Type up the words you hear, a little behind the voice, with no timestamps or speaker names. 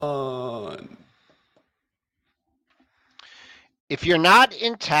If you're not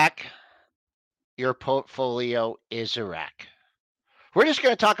in tech, your portfolio is a wreck. We're just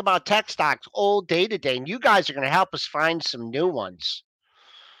going to talk about tech stocks all day today, and you guys are going to help us find some new ones.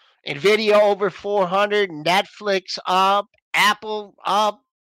 Nvidia over 400, Netflix up, Apple up,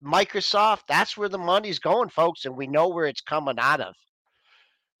 Microsoft. That's where the money's going, folks, and we know where it's coming out of.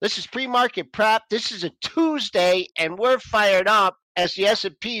 This is pre-market prep. This is a Tuesday, and we're fired up as the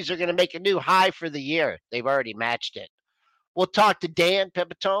S&Ps are going to make a new high for the year. They've already matched it. We'll talk to Dan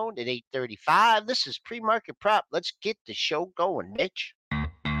Pipitone at 8:35. This is pre-market prep. Let's get the show going, Mitch.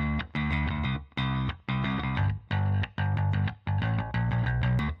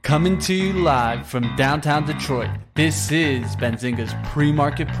 Coming to you live from downtown Detroit, this is Benzinga's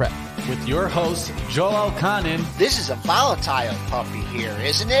Pre-Market Prep with your host, Joel Elconin. This is a volatile puppy here,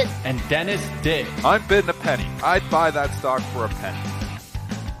 isn't it? And Dennis Dick. I'm bidding a penny. I'd buy that stock for a penny.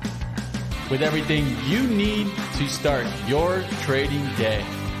 With everything you need to start your trading day.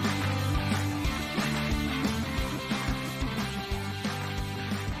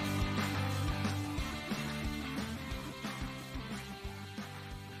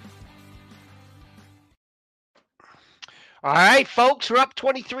 All right, folks, we're up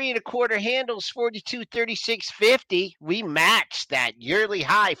 23.25 handles, 42.3650. We matched that yearly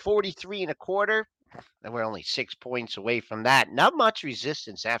high, 43.25. And we're only 6 points away from that. Not much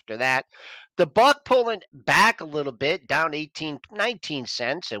resistance after that. The buck pulling back a little bit, down 19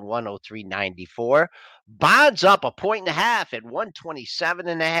 cents at 103.94. Bonds up 1.5 at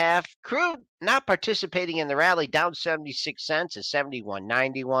 127.5. Crude not participating in the rally, down 76 cents at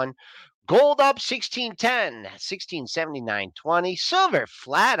 71.91. Gold up 16.10, 1679.20. Silver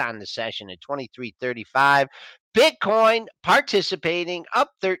flat on the session at 23.35. Bitcoin participating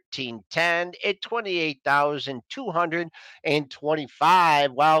up 13.10 at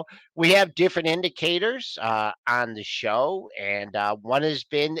 28,225. Well, we have different indicators on the show, and one has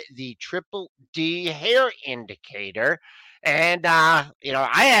been the Triple D hair indicator. And, I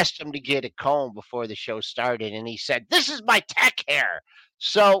asked him to get a comb before the show started, and he said, "This is my tech hair."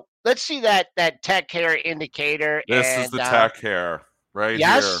 So let's see that tech hair indicator. This is the tech hair right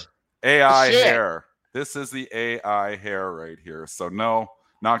here. AI hair. This is the AI hair right here. So no,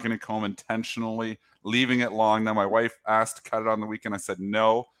 not going to comb intentionally, leaving it long. Now my wife asked to cut it on the weekend. I said,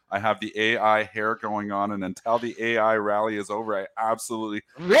 no, I have the AI hair going on. And until the AI rally is over, I absolutely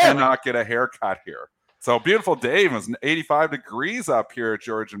cannot get a haircut here. So beautiful day. It was 85 degrees up here at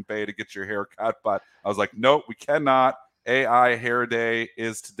Georgian Bay to get your hair cut. But I was like, nope, we cannot. AI hair day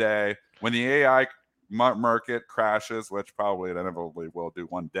is today. When the AI market crashes, which probably it inevitably will do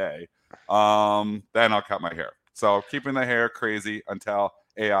one day, then I'll cut my hair. So keeping the hair crazy until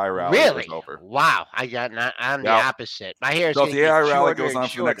AI rally is over. Wow, I'm the opposite. My hair is so if the AI rally goes on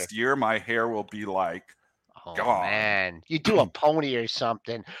for the next year, my hair will be like, gone. Man, you do a pony or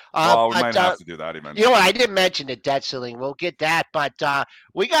something. Well, we might have to do that eventually. You know what? I didn't mention the debt ceiling. We'll get that, but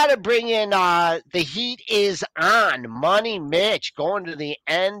we got to bring in the heat is on. Money Mitch going to the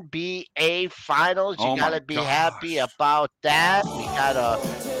NBA Finals. You got to be happy about that. We got a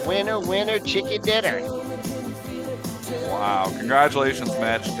winner chicken dinner. Wow! Congratulations,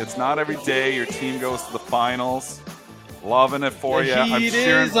 Mitch. It's not every day your team goes to the finals. Loving it for you. I'm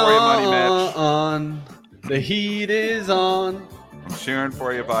cheering for you, Money Mitch. The heat is on. I'm cheering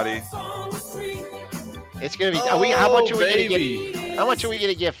for you, buddy. It's gonna be. How much are we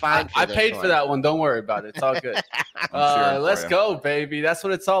gonna get fined for? I paid for that one. Don't worry about it. It's all good. Let's go, baby. That's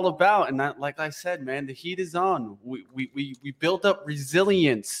what it's all about. And like I said, man, the heat is on. We built up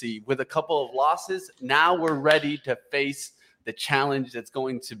resiliency with a couple of losses. Now we're ready to face the challenge that's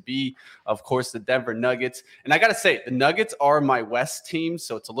going to be, of course, the Denver Nuggets. And I got to say, the Nuggets are my West team,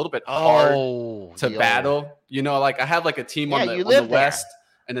 so it's a little bit hard to battle. You know, like I have like a team on the West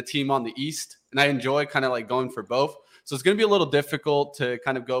and a team on the East, and I enjoy kind of like going for both. So it's going to be a little difficult to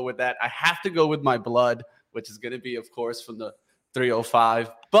kind of go with that. I have to go with my blood, which is going to be, of course, from the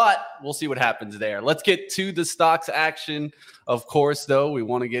 305, but we'll see what happens there. Let's get to the stocks action. Of course, though, we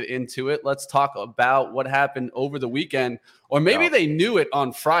want to get into it. Let's talk about what happened over the weekend, or maybe they knew it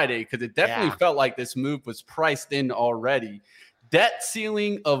on Friday, because it definitely felt like this move was priced in already. Debt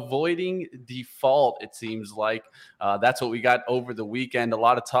ceiling avoiding default, it seems like. That's what we got over the weekend. A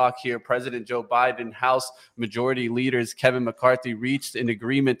lot of talk here. President Joe Biden, House Majority Leaders Kevin McCarthy reached an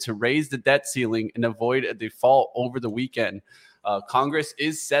agreement to raise the debt ceiling and avoid a default over the weekend. Congress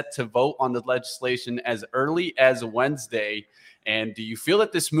is set to vote on the legislation as early as Wednesday. And do you feel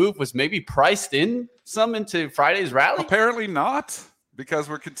that this move was maybe priced in some into Friday's rally? Apparently not. Because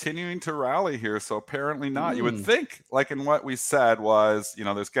we're continuing to rally here, so apparently not. You would think, like in what we said was,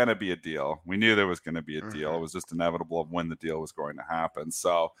 there's going to be a deal. We knew there was going to be a deal. It was just inevitable of when the deal was going to happen.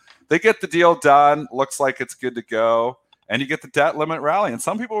 So they get the deal done. Looks like it's good to go. And you get the debt limit rally. And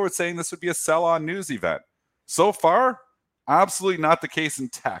some people were saying this would be a sell-on news event. So far, absolutely not the case in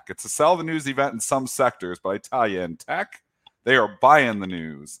tech. It's a sell the news event in some sectors, but I tell you, in tech, they are buying the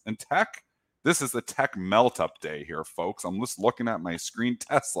news. In tech, this is the tech melt-up day here, folks. I'm just looking at my screen.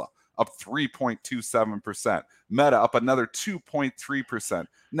 Tesla up 3.27%. Meta up another 2.3%.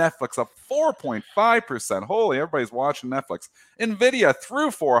 Netflix up 4.5%. Holy, everybody's watching Netflix. NVIDIA through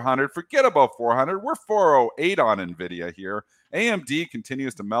 400. Forget about 400. We're 408 on NVIDIA here. AMD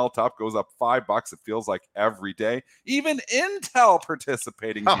continues to melt up, goes up $5. It feels like every day. Even Intel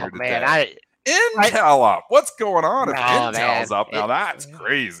participating here today. Man, Intel up. What's going on if Intel's up? Now that's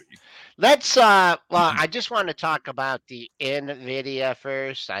crazy. Let's I just want to talk about the NVIDIA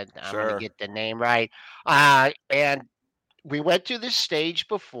first. I'm going to get the name right. And we went through this stage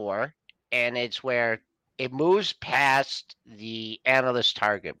before, and it's where it moves past the analyst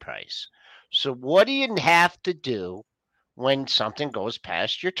target price. So what do you have to do when something goes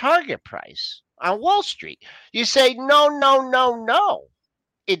past your target price on Wall Street? You say, no.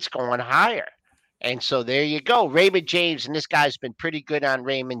 It's going higher. And so there you go. Raymond James, and this guy's been pretty good on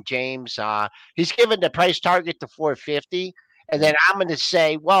Raymond James. He's given the price target to 450. And then I'm going to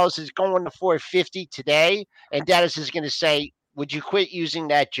say, well, is it going to 450 today? And Dennis is going to say, would you quit using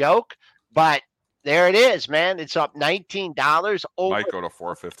that joke? But there it is, man. It's up $19. Might go to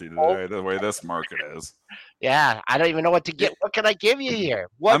 450 today, the way this market is. Yeah, I don't even know what to get. What can I give you here?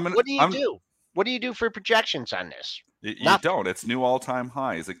 What do you do? What do you do for projections on this? You don't. It's new all-time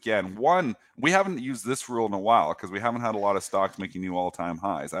highs. Again, we haven't used this rule in a while because we haven't had a lot of stocks making new all-time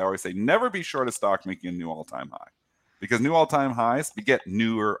highs. I always say never be short a stock making a new all-time high because new all-time highs beget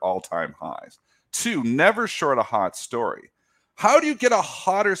newer all-time highs. 2, never short a hot story. How do you get a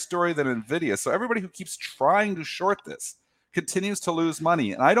hotter story than NVIDIA? So everybody who keeps trying to short this continues to lose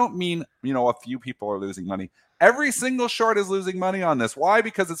money. And I don't mean, a few people are losing money. Every single short is losing money on this. Why?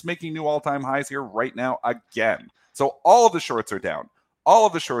 Because it's making new all-time highs here right now again. So all of the shorts are down. All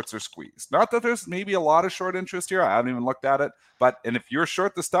of the shorts are squeezed. Not that there's maybe a lot of short interest here. I haven't even looked at it. And if you're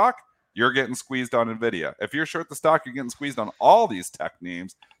short the stock, you're getting squeezed on NVIDIA. If you're short the stock, you're getting squeezed on all these tech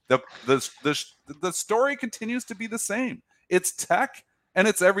names. The story continues to be the same. It's tech and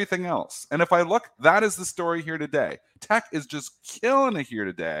it's everything else. And if I look, that is the story here today. Tech is just killing it here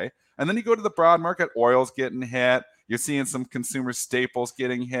today. And then you go to the broad market, oil's getting hit. You're seeing some consumer staples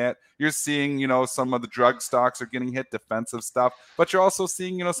getting hit. You're seeing, some of the drug stocks are getting hit, defensive stuff. But you're also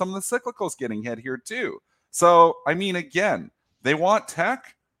seeing, some of the cyclicals getting hit here too. So, again, they want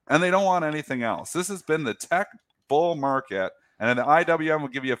tech and they don't want anything else. This has been the tech bull market. And then the IWM will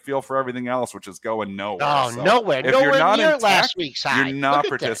give you a feel for everything else, which is going nowhere. Oh, so nowhere. If you're not near last week's high. You're not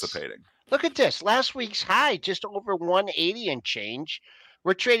participating. Look at this. Last week's high, just over 180 and change.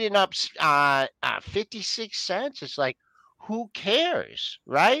 We're trading up 56 cents. It's like, who cares,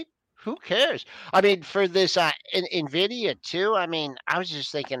 right? Who cares? For this NVIDIA too, I was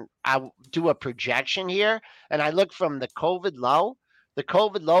just thinking I'll do a projection here. And I look from the COVID low. The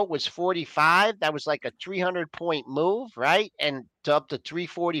COVID low was 45. That was like a 300-point move, right? And up to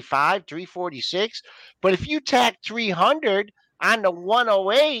 345, 346. But if you tack 300 on the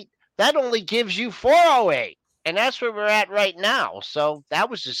 108, that only gives you 408. And that's where we're at right now. So that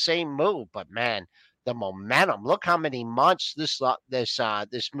was the same move. But, man, the momentum. Look how many months this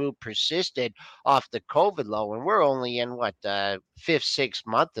move persisted off the COVID low. And we're only in, the 5th, 6th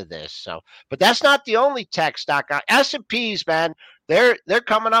month of this. So, but that's not the only tech stock. S&Ps, man. They're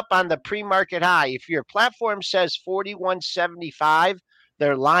coming up on the pre-market high. If your platform says 41.75,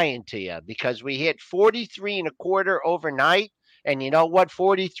 they're lying to you because we hit 43.25 overnight. And you know what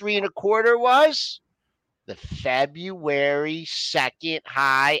 43.25 was? The February 2nd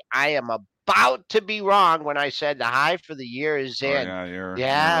high. I am about to be wrong when I said the high for the year is in. You're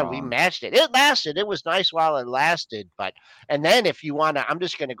we matched it. It lasted. It was nice while it lasted. And then if you want to, I'm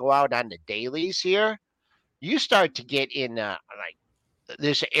just going to go out on the dailies here. You start to get in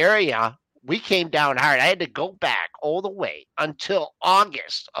this area. We came down hard. I had to go back all the way until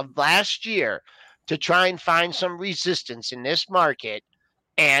August of last year to try and find some resistance in this market.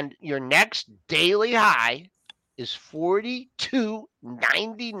 And your next daily high is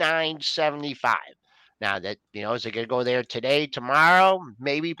 42.9975. Now that, is it going to go there today, tomorrow,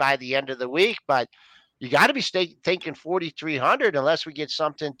 maybe by the end of the week? But you got to be thinking 4,300 unless we get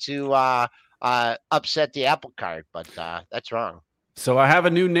something to upset the apple cart. But that's wrong. So I have a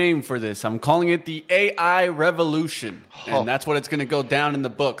new name for this. I'm calling it the AI revolution, and that's what it's going to go down in the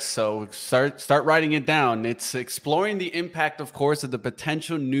books. So start writing it down. It's exploring the impact, of course, of the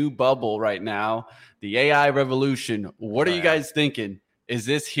potential new bubble right now, the AI revolution. What are you guys thinking? Is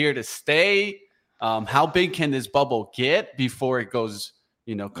this here to stay? How big can this bubble get before it goes,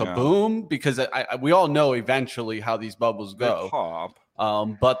 kaboom? Yeah. Because we all know eventually how these bubbles go. Pop.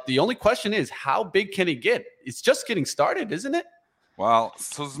 But the only question is, how big can it get? It's just getting started, isn't it? Well,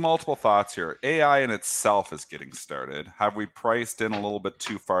 so there's multiple thoughts here. AI in itself is getting started. Have we priced in a little bit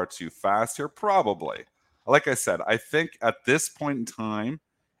too far too fast here? Probably. Like I said, I think at this point in time,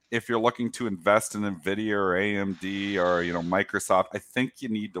 if you're looking to invest in NVIDIA or AMD or Microsoft, I think you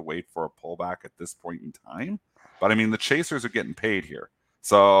need to wait for a pullback at this point in time. But I mean, the chasers are getting paid here.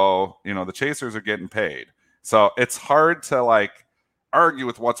 So, the chasers are getting paid. So it's hard to argue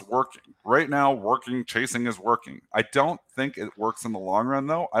with what's working. Right now, chasing is working. I don't think it works in the long run,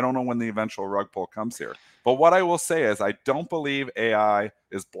 though. I don't know when the eventual rug pull comes here. But what I will say is I don't believe AI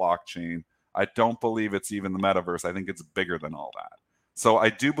is blockchain. I don't believe it's even the metaverse. I think it's bigger than all that. So I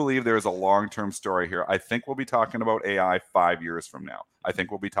do believe there is a long-term story here. I think we'll be talking about AI 5 years from now. I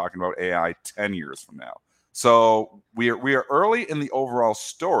think we'll be talking about AI 10 years from now. So we are early in the overall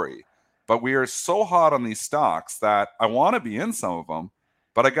story, but we are so hot on these stocks that I want to be in some of them,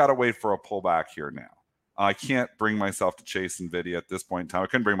 but I got to wait for a pullback here now. I can't bring myself to chase NVIDIA at this point in time. I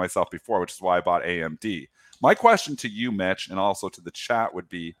couldn't bring myself before, which is why I bought AMD. My question to you, Mitch, and also to the chat would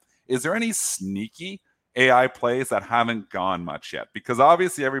be, is there any sneaky AI plays that haven't gone much yet? Because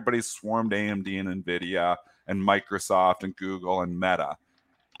obviously everybody's swarmed AMD and NVIDIA and Microsoft and Google and Meta.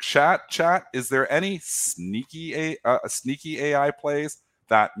 Chat, is there any sneaky AI plays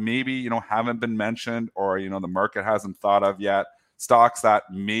that maybe haven't been mentioned or the market hasn't thought of yet? Stocks that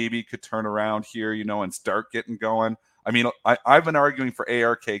maybe could turn around here, and start getting going. I mean, I've been arguing for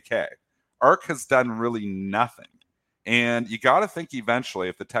ARKK. ARK has done really nothing. And you got to think eventually,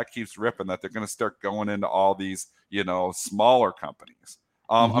 if the tech keeps ripping, that they're going to start going into all these, smaller companies.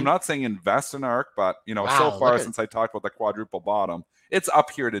 I'm not saying invest in ARK, but, so far since I talked about the quadruple bottom, it's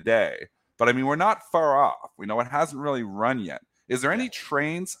up here today. But I mean, we're not far off. We know it hasn't really run yet. Is there any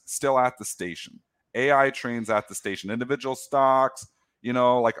trains still at the station? AI trains at the station, individual stocks,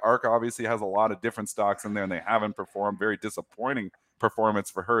 like ARK obviously has a lot of different stocks in there and they haven't performed. Very disappointing performance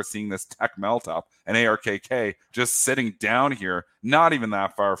for her, seeing this tech melt up, and ARKK just sitting down here, not even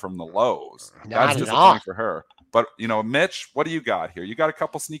that far from the lows. That's disappointing for her. But, Mitch, what do you got here? You got a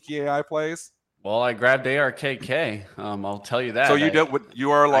couple sneaky AI plays? Well, I grabbed ARKK. I'll tell you that. So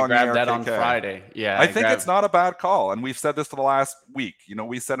you are along. I grabbed ARKK. That on Friday. Yeah, I think it's not a bad call, and we've said this for the last week.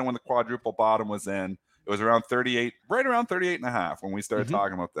 We said it when the quadruple bottom was in. It was around 38, right around 38.5 when we started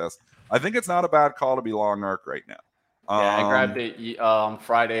talking about this. I think it's not a bad call to be long ARK right now. I grabbed it on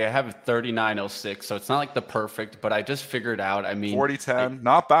Friday. I have a 39.06, so it's not like the perfect, but I just figured out. I mean, 40.10,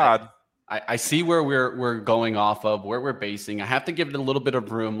 not bad. I see where we're going off of, where we're basing. I have to give it a little bit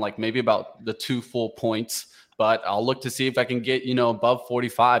of room, like maybe about the 2 full points, but I'll look to see if I can get, above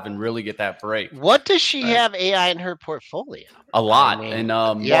 45 and really get that break. What does she have AI in her portfolio? A lot. I've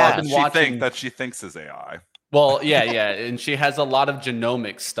been watching that she thinks is AI. Well, yeah. And she has a lot of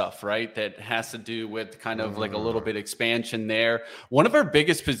genomic stuff, right? That has to do with kind of like a little bit expansion there. One of her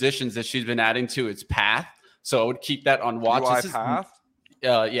biggest positions that she's been adding to is Path. So I would keep that on watch. Path?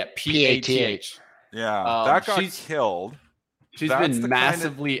 PATH. Yeah, that got killed. She's been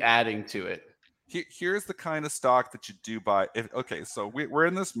massively adding to it. Here's the kind of stock that you do buy. So we're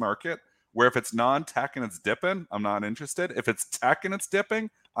in this market where if it's non-tech and it's dipping, I'm not interested. If it's tech and it's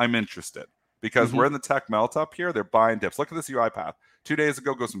dipping, I'm interested. Because we're in the tech melt up here. They're buying dips. Look at this UiPath. 2 days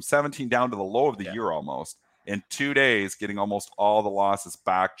ago, goes from 17 down to the low of the year almost. In 2 days, getting almost all the losses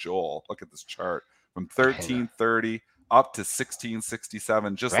back, Joel. Look at this chart. From 1330 up to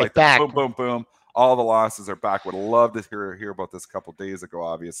 1667, just right like that. Boom, boom, boom. All the losses are back. Would love to hear about this a couple days ago,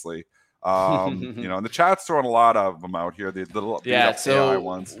 obviously. And the chat's throwing a lot of them out here. The AI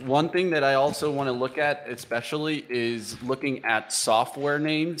ones. One thing that I also want to look at, especially, is looking at software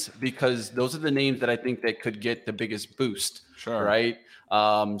names, because those are the names that I think that could get the biggest boost. Sure. Right.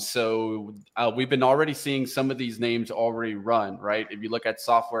 So we've been already seeing some of these names already run. Right. If you look at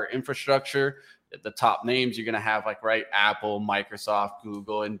software infrastructure, the top names you're going to have Apple, Microsoft,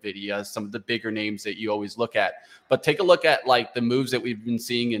 Google, NVIDIA, some of the bigger names that you always look at. But take a look at the moves that we've been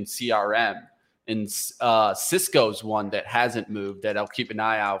seeing in CRM. And Cisco's one that hasn't moved that I'll keep an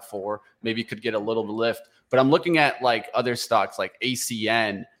eye out for. Maybe could get a little lift. But I'm looking at other stocks like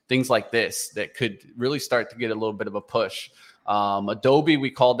ACN, things like this that could really start to get a little bit of a push. Adobe, we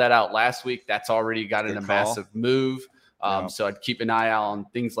called that out last week. That's already gotten a massive move. So I'd keep an eye out on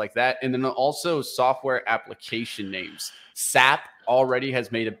things like that. And then also software application names. SAP already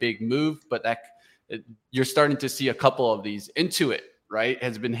has made a big move, but you're starting to see a couple of these. Intuit, right,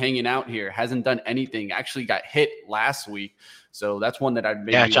 has been hanging out here, hasn't done anything, actually got hit last week. So that's one that I'd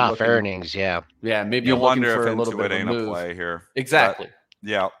maybe it's off earnings, maybe you I'm wonder looking for if a little bit of a move. Play here. Exactly.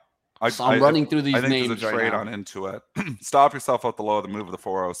 So I'm running through these names there's a right trade now. on Intuit. Stop yourself at the low of the move of the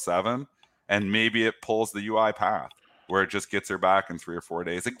 407, and maybe it pulls the UI path where it just gets her back in 3 or 4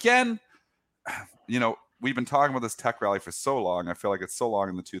 days. Again, we've been talking about this tech rally for so long. I feel like it's so long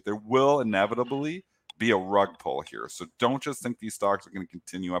in the tooth. There will inevitably be a rug pull here. So don't just think these stocks are going to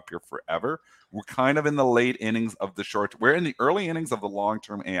continue up here forever. We're kind of in the late innings of the short. We're in the early innings of the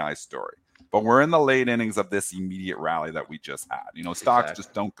long-term AI story, but we're in the late innings of this immediate rally that we just had. Stocks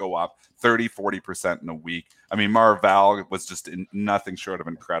just don't go up 30, 40% in a week. I mean, Marvell was just nothing short of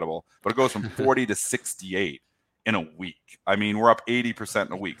incredible, but it goes from 40 to 68 in a week. I mean, we're up 80%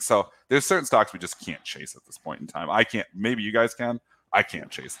 in a week. So there's certain stocks we just can't chase at this point in time. I can't. Maybe you guys can. I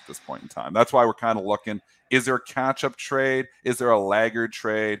can't chase at this point in time. That's why we're kind of looking. Is there a catch-up trade? Is there a laggard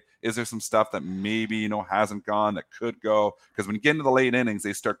trade? Is there some stuff that maybe, hasn't gone that could go? Because when you get into the late innings,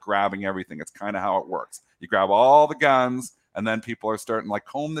 they start grabbing everything. It's kind of how it works. You grab all the guns, and then people are starting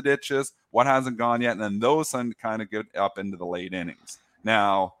comb the ditches. What hasn't gone yet? And then those kind of get up into the late innings.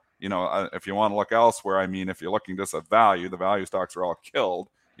 Now, if you want to look elsewhere, I mean, if you're looking just at value, the value stocks are all killed.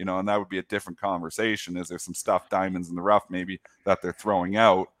 And that would be a different conversation. Is there some stuff, diamonds in the rough, maybe that they're throwing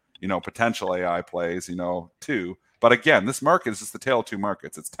out, potential AI plays, too. But again, this market is just the tale of two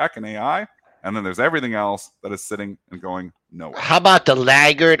markets. It's tech and AI, and then there's everything else that is sitting and going nowhere. How about the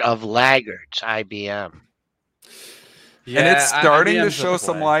laggard of laggards, IBM? Yeah, and it's starting to show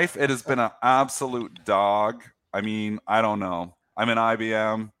some life. It has been an absolute dog. I mean, I don't know. I'm an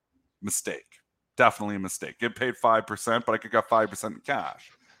IBM mistake. Definitely a mistake. Get paid 5%, but I could get 5% in cash.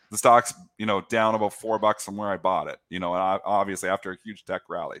 The stock's, down about $4 from where I bought it. And obviously after a huge tech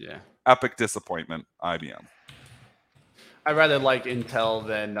rally. Yeah. Epic disappointment, IBM. I'd rather like Intel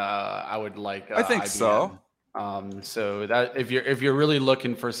than I would like I think IBM. So that if you're really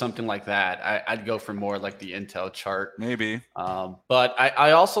looking for something like that, I'd go for more like the Intel chart. Maybe. But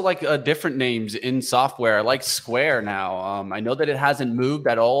I also like different names in software. I like Square now. I know that it hasn't moved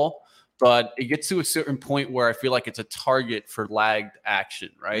at all, but it gets to a certain point where I feel like it's a target for lagged action,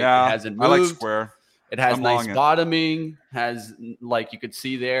 right? Yeah, it hasn't moved. I like Square. It has nice bottoming, has like you could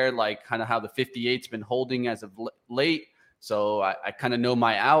see there, like kind of how the 58's been holding as of late. So I kind of know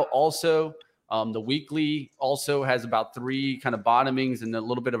my out also. The weekly also has about 3 kind of bottomings and a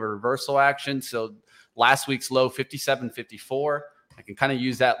little bit of a reversal action. So last week's low, 57.54. I can kind of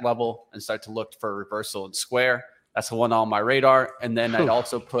use that level and start to look for a reversal in Square. That's the one on my radar. And then I'd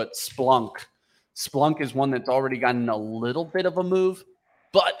also put Splunk. Splunk is one that's already gotten a little bit of a move,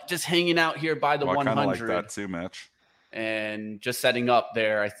 but just hanging out here by the 100. I kind of like that too, Mitch. And just setting up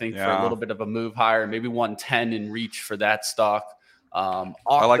there, I think, for a little bit of a move higher, maybe 110 in reach for that stock. Okta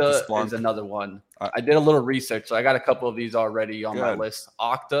I like the Splunk. Is another one. I did a little research, so I got a couple of these already on my list.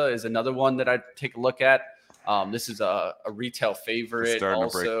 Okta is another one that I'd take a look at. This is a retail favorite.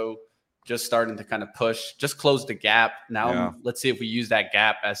 Also, just starting to kind of push. Just closed the gap. Now, let's see if we use that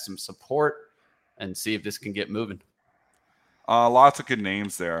gap as some support and see if this can get moving. Lots of good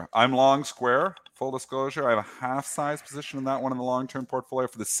names there. I'm long Square. Full disclosure, I have a half-size position in that one in the long-term portfolio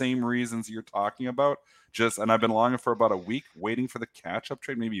for the same reasons you're talking about. And I've been long for about a week, waiting for the catch-up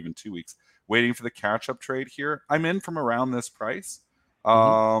trade, maybe even 2 weeks, waiting for the catch-up trade here. I'm in from around this price.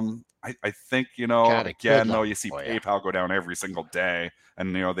 I think, again, though, you see PayPal go down every single day,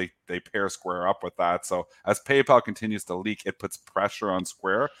 and, they pair Square up with that. So as PayPal continues to leak, it puts pressure on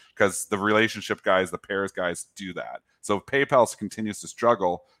Square because the relationship guys, the pairs guys do that. So if PayPal continues to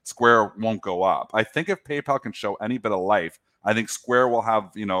struggle, Square won't go up. I think if PayPal can show any bit of life, I think Square will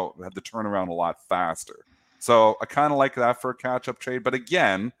have the turnaround a lot faster. So I kind of like that for a catch-up trade. But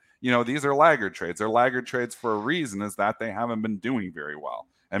again, these are laggard trades. They're laggard trades for a reason, is that they haven't been doing very well.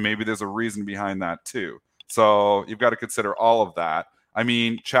 And maybe there's a reason behind that too. So you've got to consider all of that. I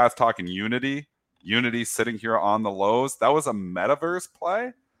mean, chat's talking Unity. Unity sitting here on the lows. That was a metaverse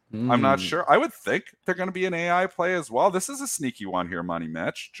play. I'm not sure. I would think they're going to be an AI play as well. This is a sneaky one here, Money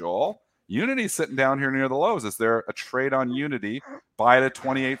Mitch. Joel, Unity's sitting down here near the lows. Is there a trade on Unity? Buy it at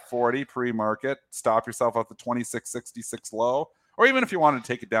 28.40 pre-market. Stop yourself at the 26.66 low. Or even if you wanted to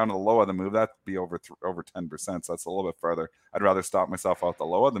take it down to the low of the move, that'd be over 10%. So that's a little bit further. I'd rather stop myself out the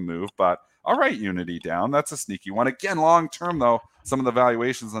low of the move. But all right, Unity down. That's a sneaky one. Again, long term, though, some of the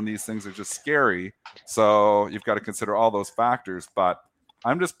valuations on these things are just scary. So you've got to consider all those factors. But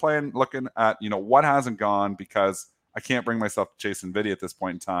I'm just looking at, what hasn't gone, because I can't bring myself to chase NVIDIA at this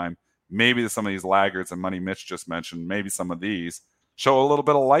point in time. Maybe some of these laggards and money Mitch just mentioned, maybe some of these show a little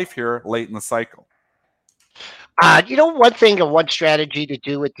bit of life here late in the cycle. One thing and one strategy to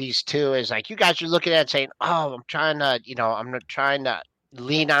do with these two is like you guys are looking at it saying, "Oh, I'm trying to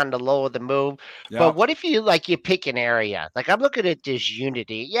lean on the low of the move." Yeah. But what if you pick an area? Like I'm looking at this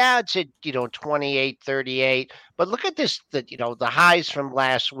Unity. Yeah, it's at 28.38, but look at this the highs from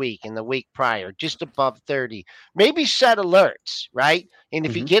last week and the week prior, just above 30. Maybe set alerts, right? And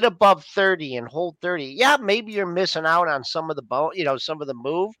if you get above 30 and hold 30, yeah, maybe you're missing out on some of the some of the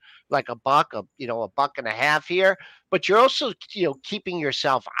move, like a buck and a half here, but you're also keeping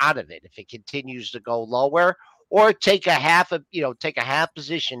yourself out of it if it continues to go lower, or take a half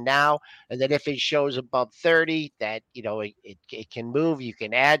position now, and then if it shows above 30 that it can move, you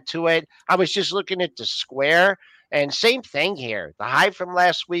can add to it. I was just looking at the square, and same thing here. The high from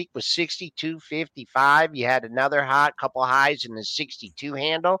last week was 62.55. You had another couple highs in the 62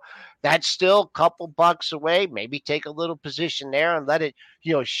 handle. That's still a couple bucks away. Maybe take a little position there and let it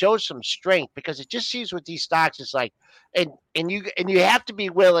show some strength, because it just seems with these stocks, it's like, and you have to be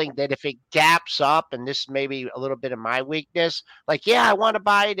willing that if it gaps up, and this may be a little bit of my weakness, like, yeah, I want to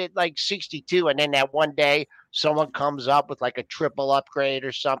buy it at like 62, and then that one day someone comes up with like a triple upgrade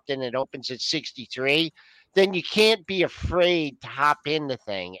or something, and opens at 63, then you can't be afraid to hop in the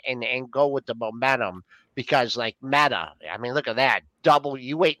thing and go with the momentum, because like Meta, I mean, look at that. Double,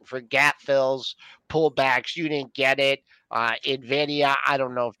 you waiting for gap fills, pullbacks, you didn't get it. NVIDIA, I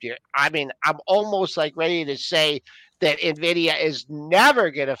don't know if I'm almost like ready to say that NVIDIA is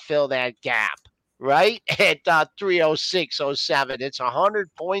never going to fill that gap, right? At 306.07. It's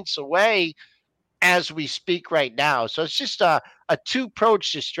 100 points away as we speak right now. So it's just a two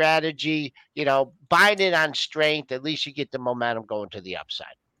approach to strategy, buying it on strength. At least you get the momentum going to the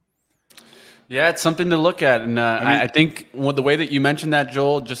upside. Yeah, it's something to look at. And I think the way that you mentioned that,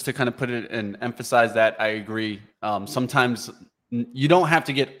 Joel, just to kind of put it and emphasize that, I agree. Sometimes you don't have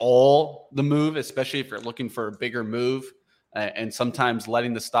to get all the move, especially if you're looking for a bigger move. And sometimes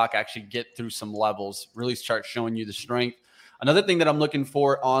letting the stock actually get through some levels really starts showing you the strength. Another thing that I'm looking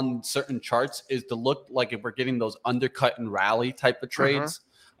for on certain charts is to look like if we're getting those undercut and rally type of trades.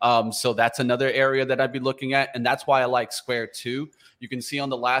 So that's another area that I'd be looking at. And that's why I like Square too. You can see on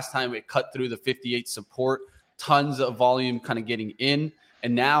the last time it cut through the 58 support, tons of volume kind of getting in.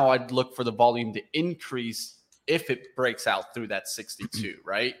 And now I'd look for the volume to increase if it breaks out through that 62,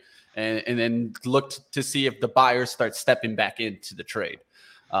 right? And then look to see if the buyers start stepping back into the trade.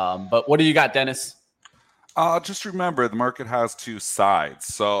 But what do you got, Dennis? Just remember, the market has two sides.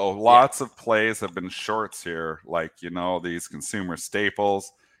 So lots of plays have been shorts here, like, these consumer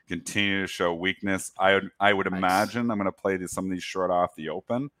staples continue to show weakness. I would imagine I'm going to play some of these short off the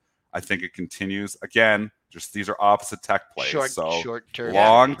open. I think it continues. Again, just these are opposite tech plays. Short term.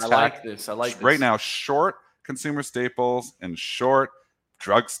 Long tech. I like this. Right now, short consumer staples and short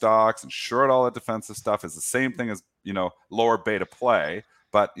drug stocks and short all the defensive stuff is the same thing as, lower beta play.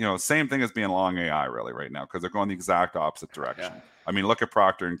 But, same thing as being long AI really right now, because they're going the exact opposite direction. Yeah. I mean, look at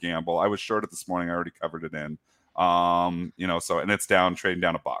Procter & Gamble. I was short it this morning. I already covered it in. And it's down, trading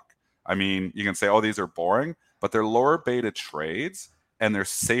down $1. I mean, you can say, oh, these are boring, but they're lower beta trades and they're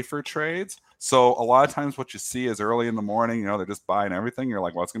safer trades. So a lot of times what you see is early in the morning, they're just buying everything. You're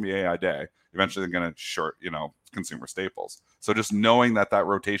like, well, it's going to be AI day. Eventually they're going to short, consumer staples. So just knowing that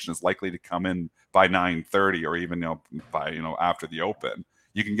rotation is likely to come in by 9:30 or even, by, after the open,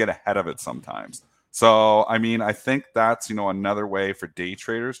 you can get ahead of it sometimes. So, I mean, I think that's, another way for day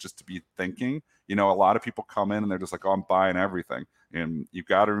traders just to be thinking. A lot of people come in and they're just like, oh, I'm buying everything. And you've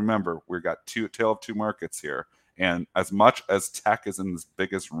got to remember, we've got tale of two markets here. And as much as tech is in this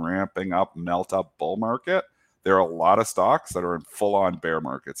biggest ramping up, melt up bull market, there are a lot of stocks that are in full on bear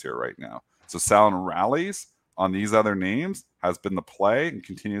markets here right now. So selling rallies on these other names has been the play and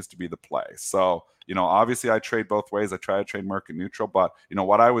continues to be the play. So, obviously I trade both ways. I try to trade market neutral, but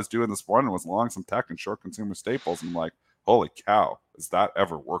what I was doing this morning was long some tech and short consumer staples. And I'm like, holy cow, is that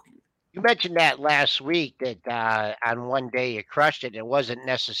ever working? You mentioned that last week that on one day you crushed it. It wasn't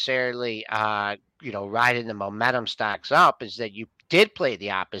necessarily, riding the momentum stocks up, is that you did play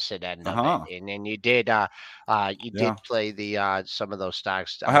the opposite end of it. And then you did did play the some of those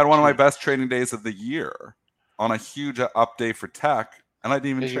stocks. I had one of my best trading days of the year on a huge update for tech, and I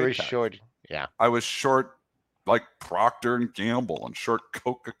didn't even trade tech. Short. Yeah. I was short like Procter & Gamble and short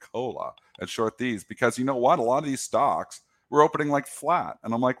Coca-Cola and short these because you know what? A lot of these stocks were opening like flat.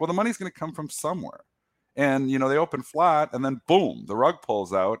 And I'm like, well, the money's going to come from somewhere. And, they open flat and then boom, the rug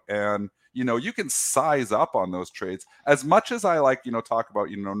pulls out. And, you can size up on those trades as much as I like, talk about,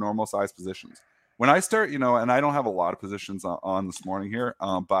 normal size positions. when I start, and I don't have a lot of positions on this morning here,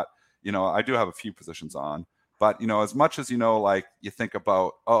 but I do have a few positions on. But as much as like you think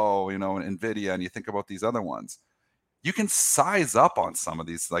about Nvidia, and you think about these other ones, you can size up on some of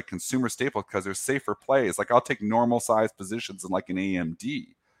these like consumer staples because there's safer plays. Like I'll take normal size positions in like an AMD,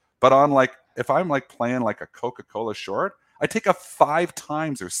 but on like if I'm like playing like a Coca-Cola short, I take a 5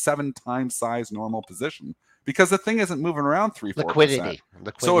 times or 7 times size normal position because the thing isn't moving around 3-4%. Liquidity.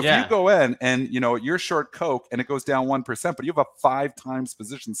 So if you go in and you're short Coke and it goes down 1%, but you have a 5 times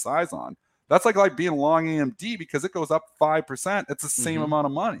position size on, that's like being long AMD because it goes up 5%. It's the same amount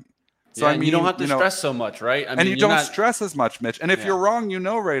of money. So I mean, you don't have to stress so much, right? I mean, you don't stress as much, Mitch. And if you're wrong,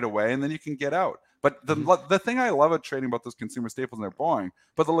 right away, and then you can get out. But the thing I love about trading about those consumer staples, and they're boring,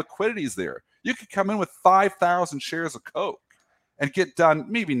 but the liquidity is there. You could come in with 5,000 shares of Coke and get done,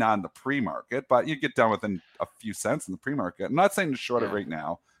 maybe not in the pre-market, but you get done within a few cents in the pre-market. I'm not saying to short it right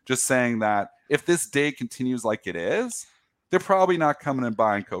now, just saying that if this day continues like it is, they're probably not coming and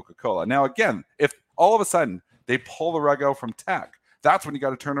buying Coca-Cola. Now, again, if all of a sudden they pull the rug out from tech, that's when you got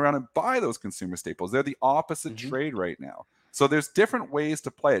to turn around and buy those consumer staples. They're the opposite trade right now. So there's different ways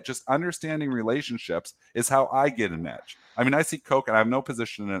to play it. Just understanding relationships is how I get an edge. I mean, I see Coke, and I have no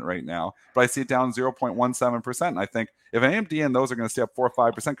position in it right now, but I see it down 0.17%. And I think if AMD and those are going to stay up 4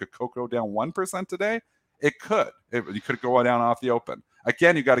 or 5%, could Coke go down 1% today? It could. You could go down off the open.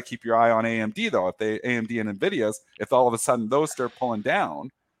 Again, you got to keep your eye on AMD, though. If AMD and NVIDIA's, if all of a sudden those start pulling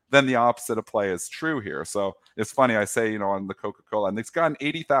down, then the opposite of play is true here. So it's funny, I say, on the Coca-Cola, and it's got an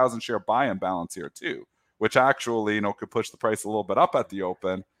 80,000 share buy-in balance here too, which actually, could push the price a little bit up at the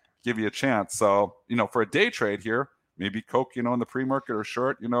open, give you a chance. So, for a day trade here, maybe Coke, in the pre-market or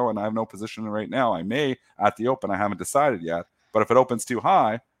short, and I have no position right now. I may at the open, I haven't decided yet. But if it opens too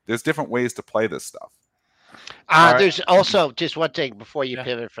high, there's different ways to play this stuff. There's also just one thing before you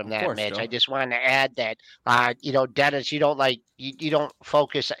pivot from that, Mitch. I just wanted to add that, Dennis, you don't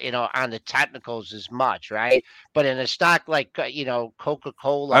focus, on the technicals as much, right? But in a stock like,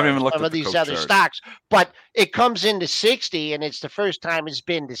 Coca-Cola, I haven't even looked some at of these Coke other chart. stocks, but it comes into 60, and it's the first time it's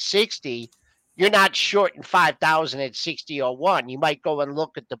been to 60. You're not shorting 5,000 at 60.01. You might go and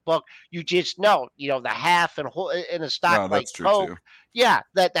look at the book. You just know, the half and whole in a stock like Coke. Too. Yeah,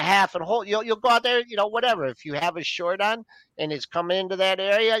 that the half and whole, you'll go out there, whatever. If you have a short on and it's coming into that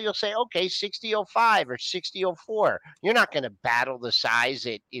area, you'll say, okay, 60.05 or 60.04. You're not going to battle the size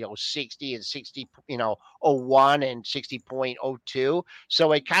at 60 and 60, 01 and 60.02.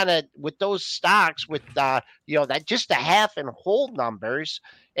 So it kind of with those stocks with that just the half and whole numbers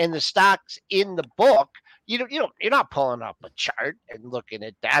and the stocks in the book. You're not pulling up a chart and looking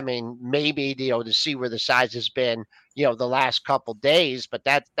at that. I mean, maybe to see where the size has been, the last couple days, but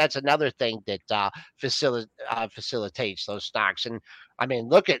that's another thing that facilitates those stocks. And I mean,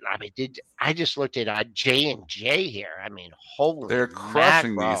 I just looked at J&J here. I mean, they're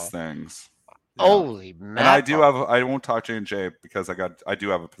crushing mackerel. these things. Holy mackerel. And I won't talk J&J because I do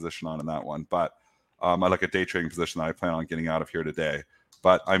have a position on in that one, but I like a day trading position that I plan on getting out of here today.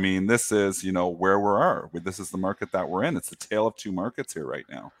 But I mean, this is, where we are. This is the market that we're in. It's the tale of two markets here right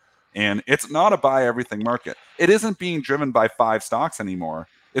now. And it's not a buy everything market. It isn't being driven by 5 stocks anymore.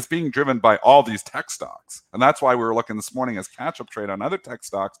 It's being driven by all these tech stocks. And that's why we were looking this morning as catch-up trade on other tech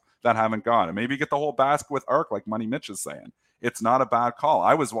stocks that haven't gone. And maybe get the whole basket with ARK, like Money Mitch is saying. It's not a bad call.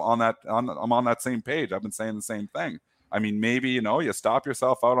 I was I'm on that same page. I've been saying the same thing. I mean, maybe, you stop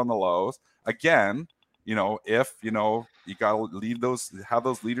yourself out on the lows. Again, if, you got to have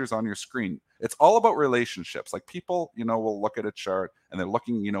those leaders on your screen. It's all about relationships. Like people, will look at a chart and they're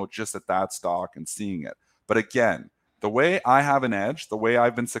looking, just at that stock and seeing it. But again, the way I have an edge, the way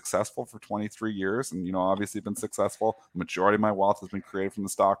I've been successful for 23 years and, obviously been successful, the majority of my wealth has been created from the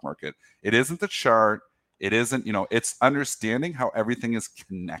stock market. It isn't the chart. It isn't, it's understanding how everything is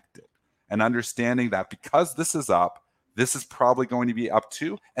connected and understanding that because this is up, this is probably going to be up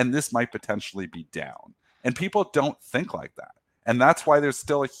too, and this might potentially be down. And people don't think like that. And that's why there's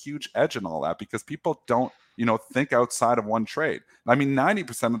still a huge edge in all that, because people don't, think outside of one trade. I mean,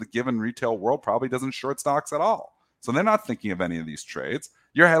 90% of the given retail world probably doesn't short stocks at all. So they're not thinking of any of these trades.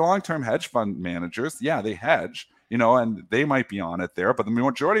 Your long-term hedge fund managers, they hedge, and they might be on it there, but the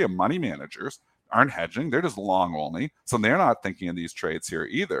majority of money managers aren't hedging. They're just long only. So they're not thinking of these trades here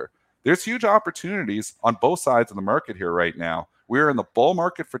either. There's huge opportunities on both sides of the market here right now. We're in the bull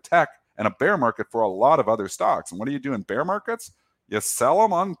market for tech and a bear market for a lot of other stocks. And what do you do in bear markets? You sell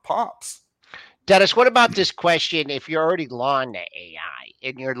them on pops. Dennis, what about this question? If you're already long the AI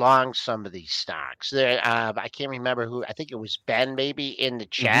and you're long some of these stocks, there, I can't remember who. I think it was Ben maybe in the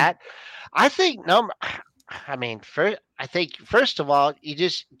chat. I think I mean, I think first of all,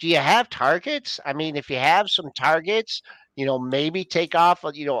 do you have targets? I mean, if you have some targets, maybe take off, a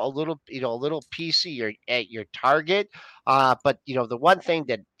little piece of your target. But the one thing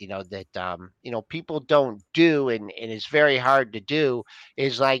that people don't do, and is very hard to do,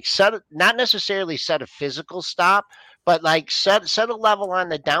 is like not necessarily set a physical stop, but like set a level on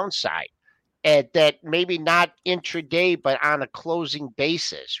the downside. That maybe not intraday, but on a closing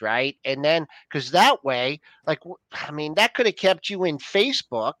basis, right? And then, because that way, like, I mean, that could have kept you in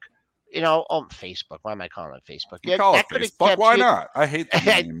Facebook, Facebook. Why am I calling it Facebook? You call it That Facebook. Why not? I hate the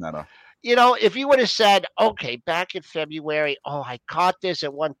name Meta. If you would have said, okay, back in February, I caught this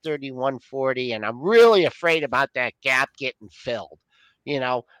at 130, 140, and I'm really afraid about that gap getting filled.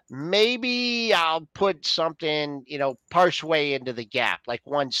 Maybe I'll put something, partial way into the gap, like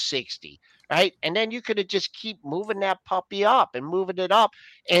 160, right? And then you could have just keep moving that puppy up and moving it up.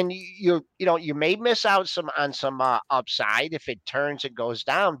 And you may miss out on some upside if it turns and goes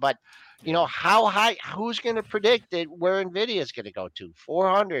down, but how high, who's going to predict it where NVIDIA is going to go to?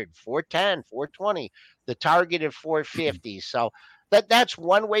 400, 410, 420, the target of 450. So that's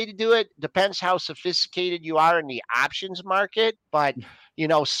one way to do it. Depends how sophisticated you are in the options market. But,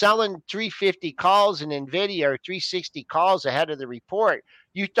 selling 350 calls in NVIDIA or 360 calls ahead of the report,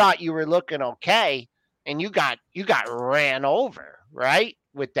 you thought you were looking okay, and you got ran over, right?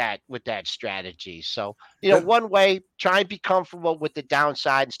 With that strategy. So, one way, try and be comfortable with the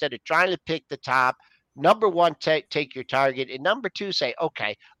downside instead of trying to pick the top. Number one, take your target. And number two, say,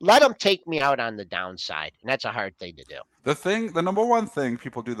 okay, let them take me out on the downside. And that's a hard thing to do. The number one thing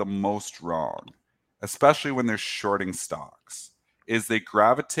people do the most wrong, especially when they're shorting stocks, is they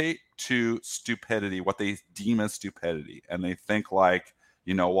gravitate to stupidity, what they deem as stupidity. And they think like,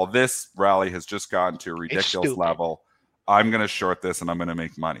 well, this rally has just gotten to a ridiculous level. I'm going to short this and I'm going to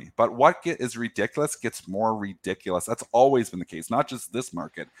make money. But what is ridiculous gets more ridiculous. That's always been the case, not just this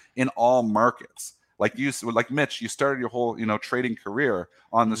market, in all markets. Like Mitch, you started your whole, trading career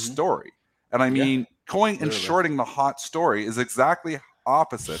on the story. And I mean, going and shorting the hot story is exactly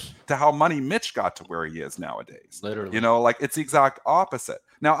opposite to how money Mitch got to where he is nowadays. Literally. It's the exact opposite.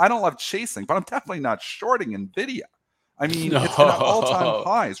 Now, I don't love chasing, but I'm definitely not shorting NVIDIA. I mean, it's been at all-time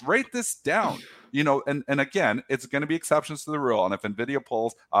highs. Write this down. And again, it's going to be exceptions to the rule. And if NVIDIA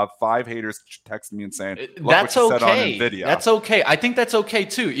pulls, 5 haters text me and saying, that's what you said on okay. NVIDIA. That's okay. I think that's okay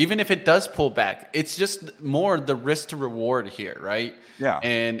too. Even if it does pull back, it's just more the risk to reward here, right? Yeah.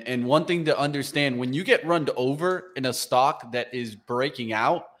 And one thing to understand, when you get run over in a stock that is breaking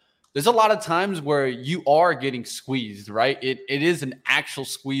out, there's a lot of times where you are getting squeezed, right? It is an actual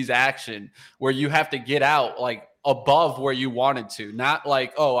squeeze action where you have to get out like above where you wanted to, not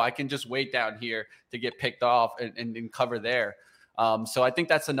like, oh, I can just wait down here to get picked off and cover there. So I think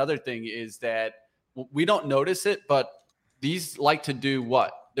that's another thing, is that we don't notice it, but these like to do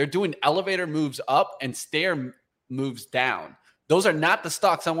what? They're doing elevator moves up and stair moves down. Those are not the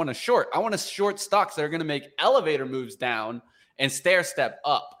stocks I want to short. I want to short stocks that are going to make elevator moves down and stair step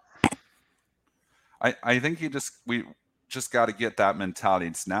up. I think we just got to get that mentality.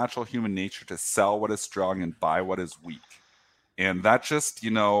 It's natural human nature to sell what is strong and buy what is weak. And that just,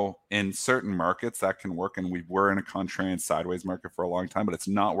 in certain markets that can work. And we were in a contrarian sideways market for a long time, but it's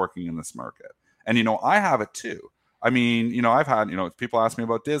not working in this market. And, I have it too. I mean, I've had, people ask me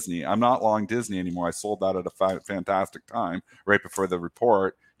about Disney. I'm not long Disney anymore. I sold that at a fantastic time right before the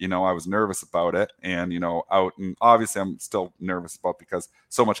report. I was nervous about it and, and obviously I'm still nervous about, because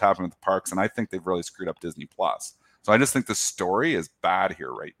so much happened with the parks, and I think they've really screwed up Disney Plus. So I just think the story is bad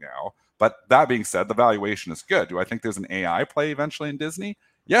here right now. But that being said, the valuation is good. Do I think there's an AI play eventually in Disney?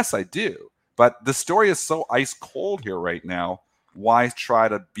 Yes, I do. But the story is so ice cold here right now. Why try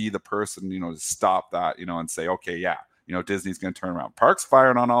to be the person, to stop that, and say, okay, yeah, Disney's going to turn around. Parks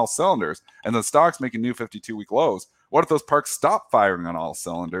firing on all cylinders, and the stock's making new 52-week lows. What if those parks stop firing on all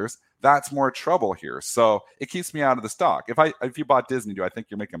cylinders? That's more trouble here. So it keeps me out of the stock. If you bought Disney, do I think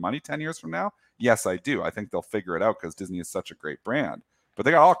you're making money 10 years from now? Yes, I do. I think they'll figure it out because Disney is such a great brand. But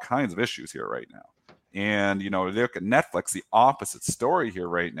they got all kinds of issues here right now. And, they look at Netflix, the opposite story here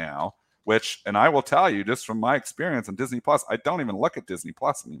right now, and I will tell you, just from my experience on Disney Plus, I don't even look at Disney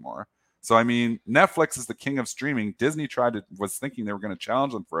Plus anymore. So, I mean, Netflix is the king of streaming. Disney was thinking they were going to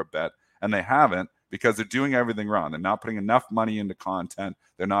challenge them for a bit, and they haven't, because they're doing everything wrong. They're not putting enough money into content.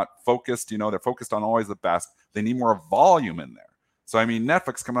 They're not focused, they're focused on always the best. They need more volume in there. So, I mean,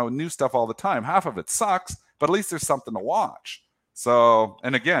 Netflix coming out with new stuff all the time. Half of it sucks, but at least there's something to watch. So,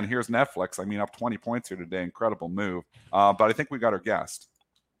 and again, here's Netflix. I mean, up 20 points here today. Incredible move. But I think we got our guest.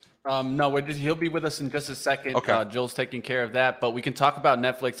 No, he'll be with us in just a second. Okay. Joel's taking care of that. But we can talk about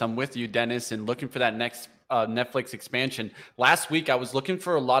Netflix. I'm with you, Dennis, and looking for that next Netflix expansion. Last week, I was looking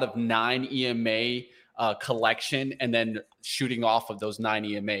for a lot of 9 EMA collection and then shooting off of those 9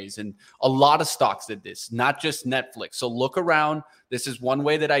 EMAs. And a lot of stocks did this, not just Netflix. So look around. This is one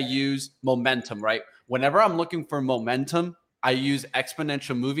way that I use momentum, right? Whenever I'm looking for momentum, I use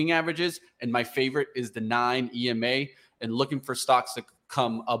exponential moving averages. And my favorite is the 9 EMA, and looking for stocks to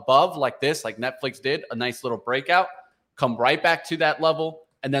come above like this, like Netflix did, a nice little breakout, come right back to that level,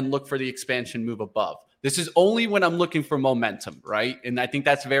 and then look for the expansion move above. This is only when I'm looking for momentum, right? And I think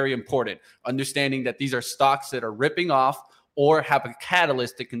that's very important. Understanding that these are stocks that are ripping off or have a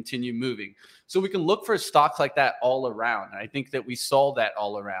catalyst to continue moving. So we can look for stocks like that all around. And I think that we saw that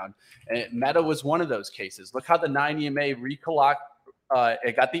all around. And Meta was one of those cases. Look how the 9 EMA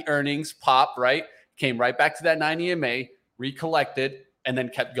it got the earnings pop, right? Came right back to that 9 EMA, recollected, and then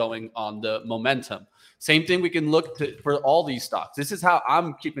kept going on the momentum. Same thing we can look for all these stocks. This is how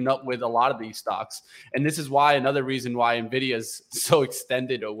I'm keeping up with a lot of these stocks. And this is why another reason why NVIDIA is so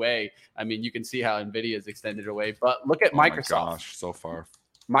extended away. I mean, you can see how NVIDIA is extended away. But look at Microsoft. My gosh, so far.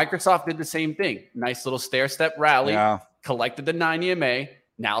 Microsoft did the same thing. Nice little stair-step rally. Yeah. Collected the 9 EMA.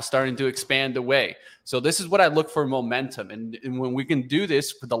 Now starting to expand away. So this is what I look for, momentum. And when we can do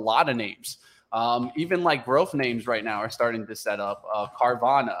this with a lot of names, even like growth names right now are starting to set up.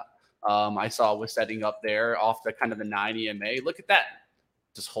 Carvana. I saw was setting up there off the kind of the 9 EMA. Look at that.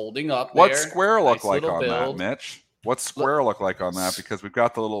 Just holding up there. What's Square look like on that, Mitch? What's Square look like on that? Because we've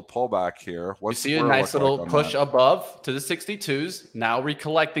got the little pullback here. You see a nice little push above to the 62s, now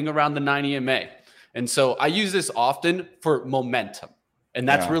recollecting around the 9 EMA. And so I use this often for momentum. And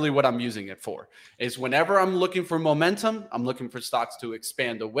that's really what I'm using it for, is whenever I'm looking for momentum, I'm looking for stocks to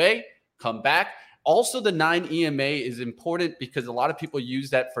expand away, come back. Also, the 9 EMA is important because a lot of people use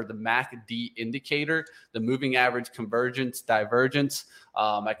that for the MACD indicator, the moving average convergence, divergence.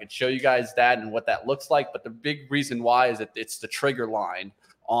 I could show you guys that and what that looks like. But the big reason why is that it's the trigger line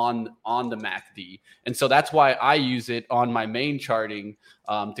on the MACD. And so that's why I use it on my main charting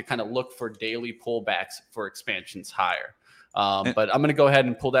to kind of look for daily pullbacks for expansions higher. But I'm going to go ahead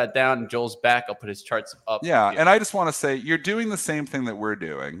and pull that down. And Joel's back. I'll put his charts up. Yeah. And I just want to say you're doing the same thing that we're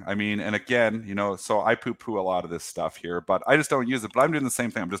doing. I mean, and again, so I poo-poo a lot of this stuff here, but I just don't use it. But I'm doing the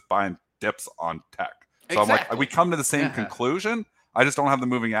same thing. I'm just buying dips on tech. So exactly. I'm like, we come to the same conclusion. I just don't have the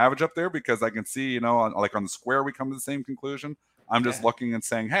moving average up there because I can see, on the Square, we come to the same conclusion. I'm just looking and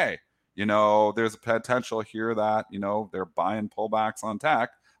saying, hey, there's a potential here that, they're buying pullbacks on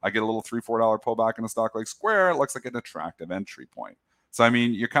tech. I get a little $3-4 pullback in a stock like Square. It looks like an attractive entry point. So, I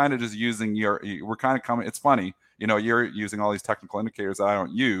mean, you're kind of just using we're kind of coming. It's funny, you're using all these technical indicators that I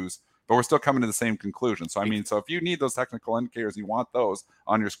don't use, but we're still coming to the same conclusion. So, I mean, so if you need those technical indicators, you want those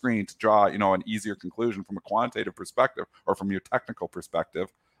on your screen to draw, an easier conclusion from a quantitative perspective or from your technical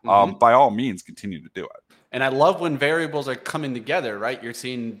perspective, by all means, continue to do it. And I love when variables are coming together, right? You're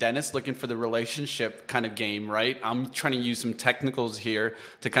seeing Dennis looking for the relationship kind of game, right? I'm trying to use some technicals here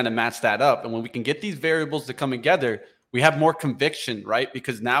to kind of match that up. And when we can get these variables to come together, we have more conviction, right?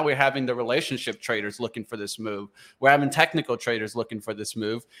 Because now we're having the relationship traders looking for this move. We're having technical traders looking for this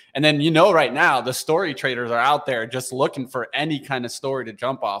move. And then, right now, the story traders are out there just looking for any kind of story to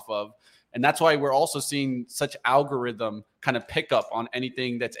jump off of. And that's why we're also seeing such algorithm kind of pickup on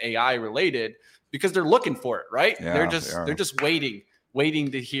anything that's AI related, because they're looking for it, right? Yeah, they're just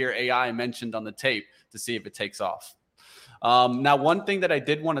waiting to hear AI mentioned on the tape to see if it takes off. Now, one thing that I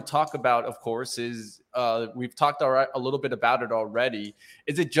did want to talk about, of course, is we've talked a little bit about it already.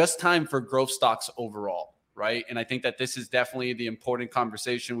 Is it just time for growth stocks overall, right? And I think that this is definitely the important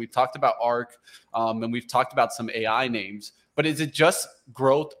conversation. We've talked about ARK and we've talked about some AI names, but is it just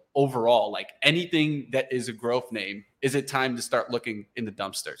growth overall? Like anything that is a growth name, is it time to start looking in the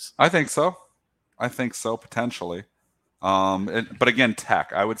dumpsters? I think so, potentially. But again,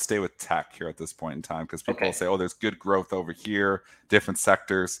 tech. I would stay with tech here at this point in time because people will say, there's good growth over here, different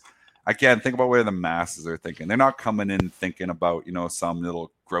sectors. Again, think about where the masses are thinking. They're not coming in thinking about, some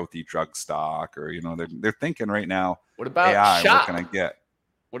little growthy drug stock or, they're thinking right now, what about AI, Shop? what can I get?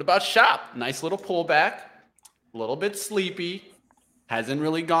 What about Shop? Nice little pullback, a little bit sleepy, hasn't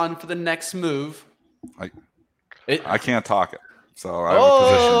really gone for the next move. I can't talk it. So I have a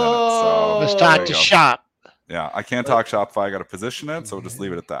position in it. So let's talk to Shop. Yeah, I can't talk Shopify. I got a position in it, so just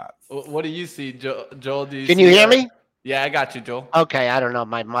leave it at that. What do you see, Joel? Can you hear me? Yeah, I got you, Joel. Okay, I don't know.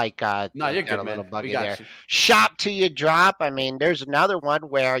 My mic no, you're got good, a little man. buggy there. Shop till you drop. I mean, there's another one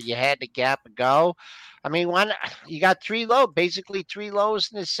where you had to gap and go. I mean, you got three lows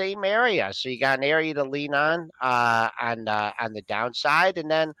in the same area. So you got an area to lean on the downside.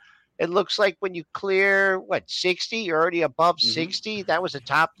 And then it looks like when you clear, 60, you're already above 60. That was the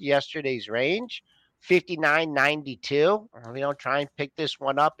top of yesterday's range. 59.92. Try and pick this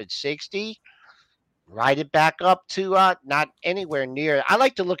one up at 60. Ride it back up to not anywhere near. I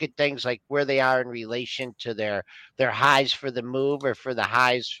like to look at things like where they are in relation to their highs for the move or for the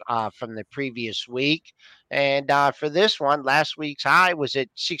highs from the previous week. And for this one, last week's high was at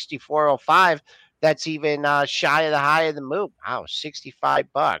 64.05. That's even shy of the high of the move. Wow,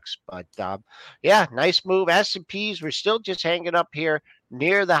 $65. But yeah, nice move. S&Ps, we're still just hanging up here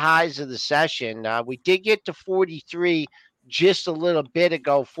near the highs of the session. We did get to 43 just a little bit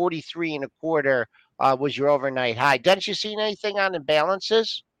ago, 43.25. Was your overnight high. Didn't you see anything on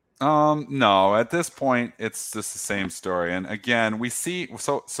imbalances? No, at this point, it's just the same story. And again, we see,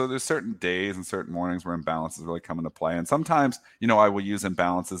 so there's certain days and certain mornings where imbalances really come into play. And sometimes, I will use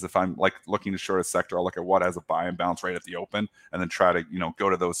imbalances if I'm like looking to short a sector. I'll look at what has a buy imbalance right at the open and then try to, go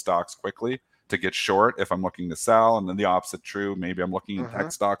to those stocks quickly to get short if I'm looking to sell. And then the opposite true. Maybe I'm looking at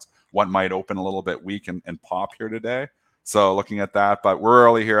tech stocks, what might open a little bit weak and pop here today. So looking at that, but we're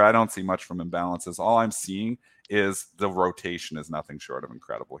early here. I don't see much from imbalances. All I'm seeing is the rotation is nothing short of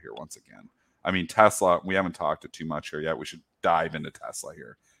incredible here once again. I mean, Tesla, we haven't talked it too much here yet. We should dive into Tesla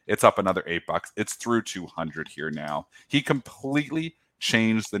here. It's up another $8. It's through 200 here now. He completely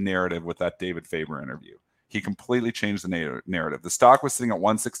changed the narrative with that David Faber interview. He completely changed the narrative. The stock was sitting at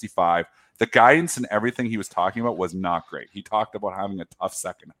 165. The guidance and everything he was talking about was not great. He talked about having a tough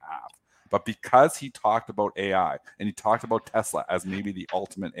second half. But because he talked about AI and he talked about Tesla as maybe the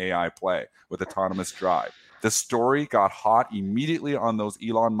ultimate AI play with autonomous drive, the story got hot immediately on those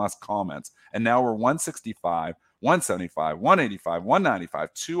Elon Musk comments. And now we're 165, 175, 185,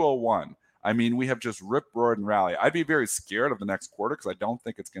 195, 201. I mean, we have just rip, roared, and rally. I'd be very scared of the next quarter because I don't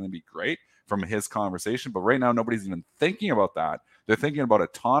think it's going to be great from his conversation. But right now, nobody's even thinking about that. They're thinking about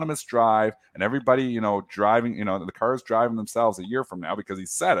autonomous drive and everybody, driving, the cars driving themselves a year from now because he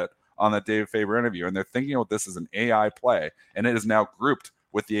said it on that David Faber interview. And they're thinking about this as an AI play. And it is now grouped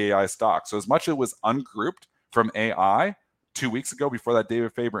with the AI stock. So as much as it was ungrouped from AI 2 weeks ago before that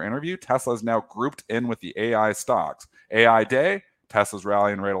David Faber interview, Tesla is now grouped in with the AI stocks. AI day, Tesla's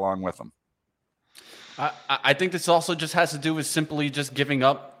rallying right along with them. I think this also just has to do with simply just giving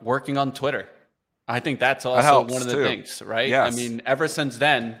up working on Twitter. I think that's also one of the things, right? Yes. I mean, ever since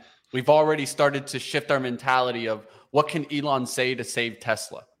then, we've already started to shift our mentality of what can Elon say to save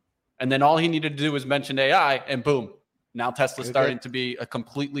Tesla? And then all he needed to do was mention AI and boom, now Tesla's starting to be a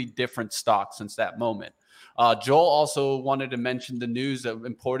completely different stock since that moment. Joel also wanted to mention the news of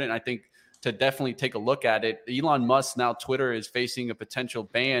important, I think, to definitely take a look at it. Elon Musk, now Twitter, is facing a potential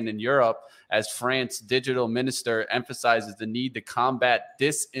ban in Europe as France's digital minister emphasizes the need to combat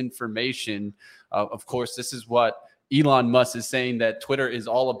disinformation. Of course, this is what Elon Musk is saying, that Twitter is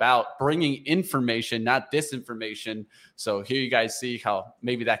all about bringing information, not disinformation. So here you guys see how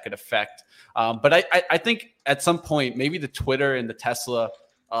maybe that could affect. But I think at some point, maybe the Twitter and the Tesla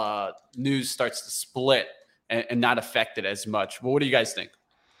news starts to split and not affect it as much. But what do you guys think?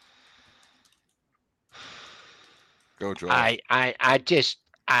 Go, Joel. I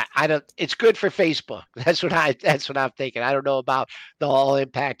don't. It's good for Facebook. That's what I'm thinking. I don't know about the whole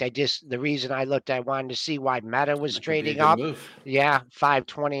impact. The reason I looked, I wanted to see why Meta was trading up. Move. Yeah,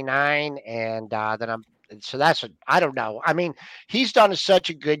 529, and then so that's what I don't know. I mean, he's done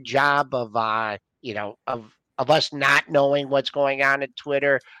such a good job of of us not knowing what's going on at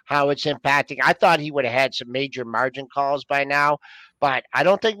Twitter, how it's impacting. I thought he would have had some major margin calls by now. But I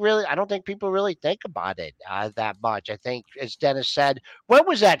don't think people really think about it that much. I think, as Dennis said, when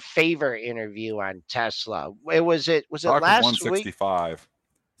was that Faber interview on Tesla? Was it last 165. Week?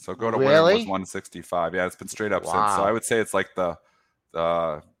 So go to where it was 165. Yeah, it's been straight up since. So I would say it's like let's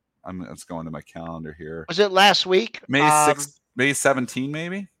go into my calendar here. Was it last week? May 17,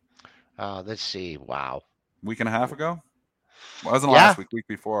 maybe? Let's see. Wow. Week and a half ago? Well, it wasn't last week, week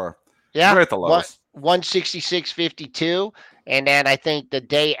before. Yeah. We're at the lowest. 166.52. And then I think the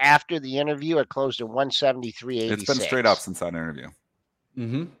day after the interview, it closed at 173.86. It's been straight up since that interview.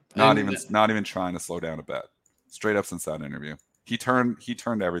 Mm-hmm. Not even trying to slow down a bit. Straight up since that interview. He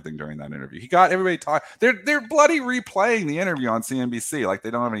turned everything during that interview. He got everybody talking. They're bloody replaying the interview on CNBC like they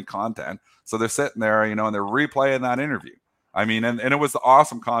don't have any content. So they're sitting there, and they're replaying that interview. I mean, and it was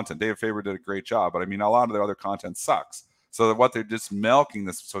awesome content. David Faber did a great job, but I mean, a lot of their other content sucks. So what they're just milking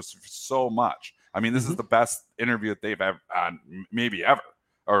this so much. I mean, this is the best interview that they've ever, maybe ever,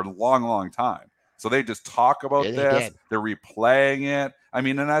 or a long, long time. So they just talk about this. They're replaying it. I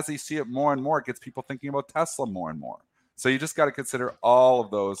mean, and as they see it more and more, it gets people thinking about Tesla more and more. So you just got to consider all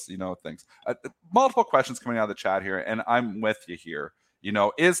of those, things. Multiple questions coming out of the chat here, and I'm with you here.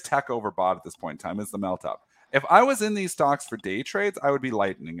 Is tech overbought at this point in time? Is the melt up? If I was in these stocks for day trades, I would be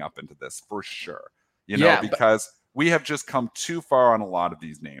lightening up into this for sure. because we have just come too far on a lot of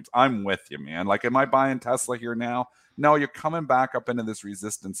these names. I'm with you, man. Like, am I buying Tesla here now? No, you're coming back up into this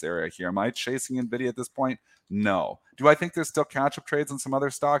resistance area here. Am I chasing NVIDIA at this point? No. Do I think there's still catch-up trades in some other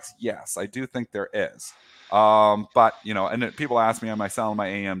stocks? Yes, I do think there is. But, and people ask me, am I selling my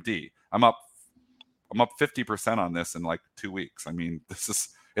AMD? I'm up 50% on this in like 2 weeks. I mean,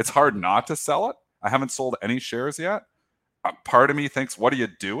 it's hard not to sell it. I haven't sold any shares yet. Part of me thinks, what are you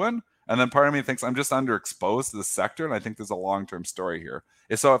doing? And then part of me thinks I'm just underexposed to the sector, and I think there's a long-term story here.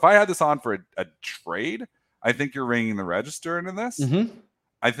 So if I had this on for a trade, I think you're ringing the register into this. Mm-hmm.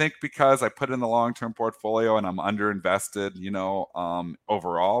 I think because I put in the long-term portfolio and I'm underinvested,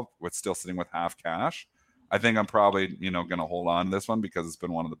 overall, with still sitting with half cash, I think I'm probably, going to hold on to this one because it's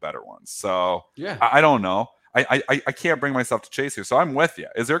been one of the better ones. So yeah, I don't know. I can't bring myself to chase here. So I'm with you.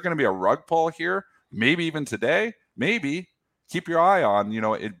 Is there going to be a rug pull here? Maybe even today. Maybe. Keep your eye on,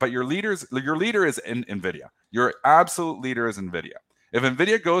 but your leader is in NVIDIA. Your absolute leader is NVIDIA. If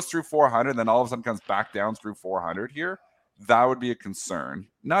NVIDIA goes through 400, then all of a sudden comes back down through 400 here, that would be a concern.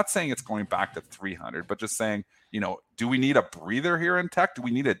 Not saying it's going back to 300, but just saying, do we need a breather here in tech? Do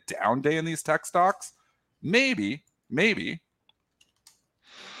we need a down day in these tech stocks? Maybe.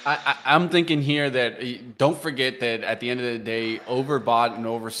 I'm thinking here that don't forget that at the end of the day, overbought and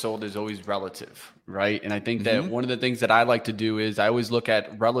oversold is always relative, right? And I think that one of the things that I like to do is I always look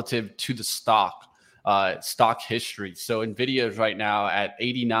at relative to the stock history. So NVIDIA is right now at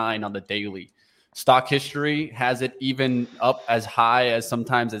 89 on the daily. Stock history has it even up as high as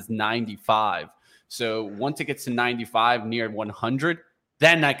sometimes as 95. So once it gets to 95, near 100,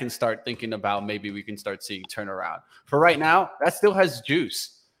 then I can start thinking about maybe we can start seeing turnaround. For right now, that still has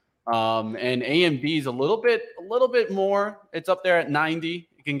juice. And AMD is a little bit more. It's up there at 90.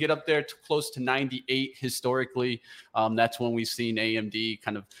 It can get up there to close to 98 historically. That's when we've seen AMD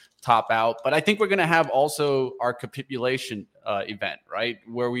kind of top out. But I think we're going to have also our capitulation event, right?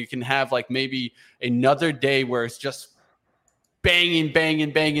 Where we can have like maybe another day where it's just banging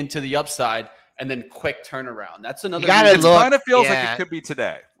to the upside and then quick turnaround. That's another. It kind of feels like it could be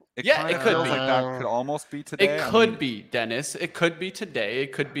today. It could be. Like that could almost be today. It could be, Dennis. It could be today.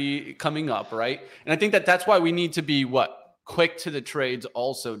 It could be coming up, right? And I think that's why we need to be quick to the trades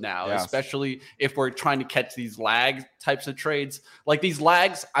also now, especially if we're trying to catch these lag types of trades. Like these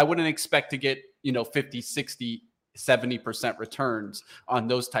lags, I wouldn't expect to get, 50, 60, 70% returns on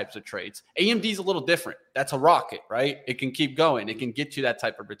those types of trades. AMD is a little different. That's a rocket, right? It can keep going. It can get you that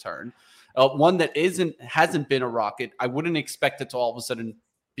type of return. One that hasn't been a rocket, I wouldn't expect it to all of a sudden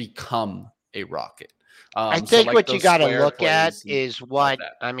become a rocket. I think what you got to look at is we're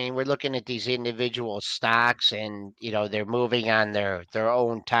looking at these individual stocks and, they're moving on their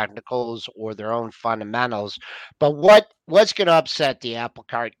own technicals or their own fundamentals. But what's going to upset the apple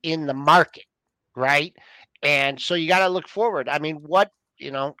cart in the market, right? And so you got to look forward. I mean,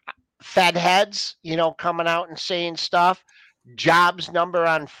 Fed heads, coming out and saying stuff, jobs number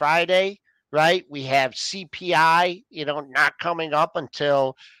on Friday, right? We have CPI, not coming up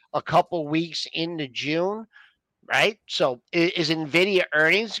until a couple weeks into June, right? So is NVIDIA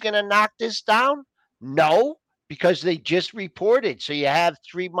earnings going to knock this down? No, because they just reported. So you have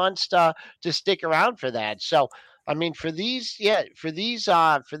 3 months to stick around for that. So, I mean, for the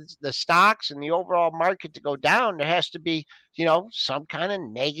stocks and the overall market to go down, there has to be, some kind of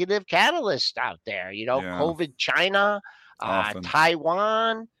negative catalyst out there, COVID, China,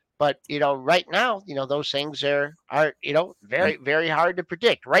 Taiwan. But, right now, those things are very, very hard to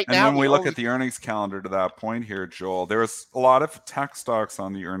predict. Right now, when we look at the earnings calendar to that point here, Joel, there's a lot of tech stocks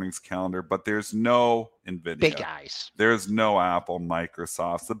on the earnings calendar, but there's no NVIDIA. Big guys. There's no Apple,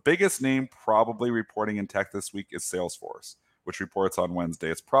 Microsoft. The biggest name probably reporting in tech this week is Salesforce, which reports on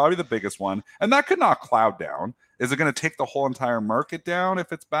Wednesday. It's probably the biggest one, and that could knock cloud down. Is it going to take the whole entire market down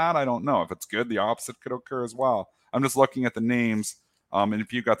if it's bad? I don't know. If it's good, the opposite could occur as well. I'm just looking at the names. And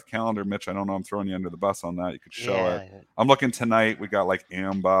if you got the calendar, Mitch, I don't know, I'm throwing you under the bus on that. You could show it. I'm looking tonight. We got like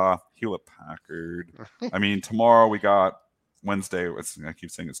Amba, Hewlett Packard. I mean, tomorrow we got Wednesday. I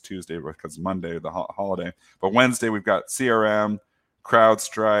keep saying it's Tuesday because Monday, the holiday. But Wednesday we've got CRM,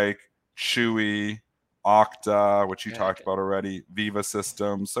 CrowdStrike, Chewy, Okta, which you talked about already, Viva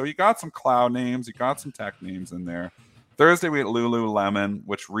Systems. So you got some cloud names. You got some tech names in there. Thursday, we had Lululemon,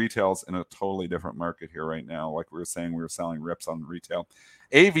 which retails in a totally different market here right now. Like we were saying, we were selling rips on retail.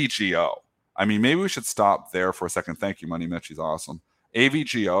 AVGO. I mean, maybe we should stop there for a second. Thank you, Money Mitch. He's awesome.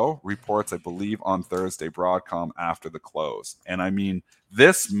 AVGO reports, I believe, on Thursday, Broadcom after the close. And I mean,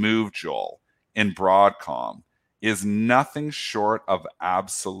 this move, Joel, in Broadcom is nothing short of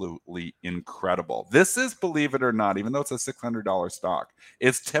absolutely incredible. This is, believe it or not, even though it's a $600 stock,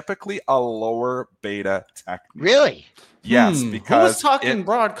 it's typically a lower beta technique. Really? Yes, because who was talking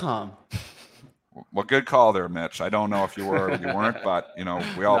Broadcom? Well, good call there, Mitch. I don't know if you were or you weren't, but we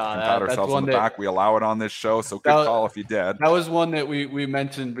all can pat ourselves on the back. We allow it on this show, so good call if you did. That was one that we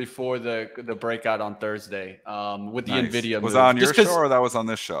mentioned before the breakout on Thursday with the NVIDIA move. Was that on your show or that was on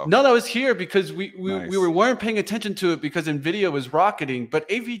this show? No, that was here because we weren't paying attention to it because NVIDIA was rocketing, but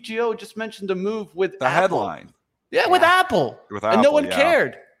AVGO just mentioned a move with the Apple. Headline. Yeah, with Apple. And no one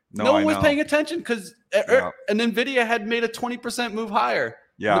cared. No one was paying attention because and NVIDIA had made a 20% move higher.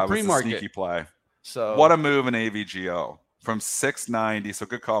 Yeah, it was a sneaky play. So what a move in AVGO from 690. So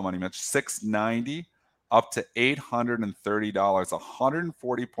good call, Money Mitch. 690 up to $830,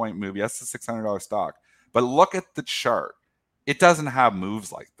 140-point move. Yes, it's a $600 stock, but look at the chart. It doesn't have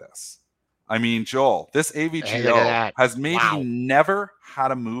moves like this. I mean, Joel, this AVGO has maybe never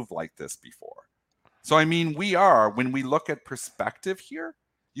had a move like this before. So I mean, when we look at perspective here,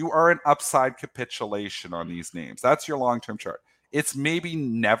 you are an upside capitulation on these names. That's your long-term chart. It's maybe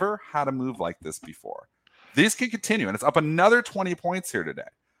never had a move like this before. These can continue, and it's up another 20 points here today.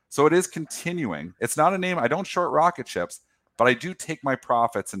 So it is continuing. It's not a name. I don't short rocket ships, but I do take my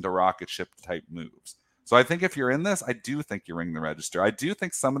profits into rocket ship type moves. So I think if you're in this, I do think you ring the register. I do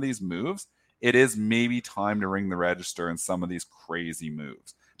think some of these moves, it is maybe time to ring the register in some of these crazy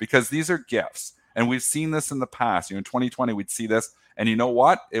moves because these are gifts. And we've seen this in the past. In 2020, we'd see this. And you know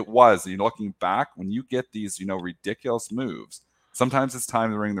what? It was. Looking back, when you get these, ridiculous moves, sometimes it's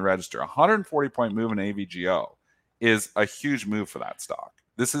time to ring the register. 140-point move in AVGO is a huge move for that stock.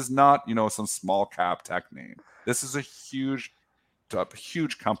 This is not, some small cap tech name. This is a huge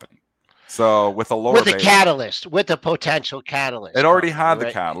company. So with a lower beta, catalyst, with a potential catalyst. It already had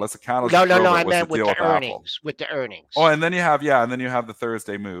the catalyst. The catalyst. No. I meant with the earnings. With the earnings. Oh, and then you have the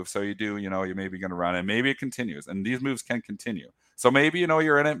Thursday move. So you do, you may be going to run it. Maybe it continues, and these moves can continue. So maybe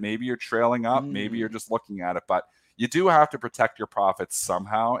you're in it. Maybe you're trailing up. Maybe you're just looking at it, but you do have to protect your profits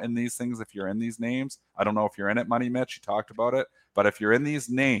somehow in these things if you're in these names. I don't know if you're in it, Money Mitch. You talked about it. But if you're in these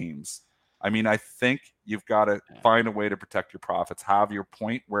names, I mean, I think you've got to find a way to protect your profits. Have your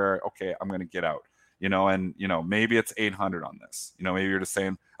point where, okay, I'm going to get out. Maybe it's 800 on this. Maybe you're just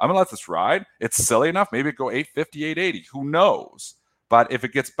saying, I'm going to let this ride. It's silly enough. Maybe it go 850, 880. Who knows? But if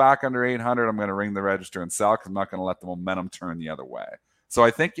it gets back under 800, I'm going to ring the register and sell because I'm not going to let the momentum turn the other way. So I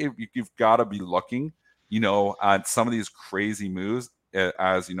think you've got to be looking at some of these crazy moves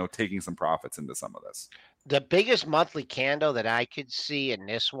as, taking some profits into some of this. The biggest monthly candle that I could see in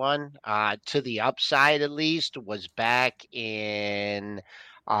this one, to the upside at least, was back in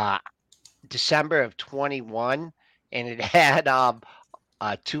December of 21, and it had a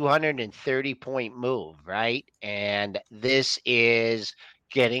 230-point move, right? And this is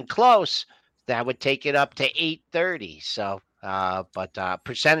getting close. That would take it up to 830. So, but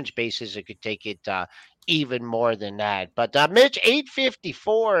percentage basis, it could take it even more than that. But Mitch,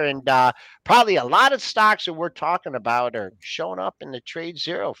 854, and probably a lot of stocks that we're talking about are showing up in the Trade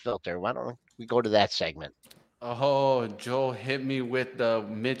Zero filter. Why don't we go to that segment? Oh, Joel hit me with the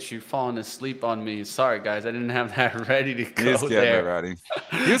Mitch, you falling asleep on me. Sorry, guys. I didn't have that ready to go. He's getting it ready.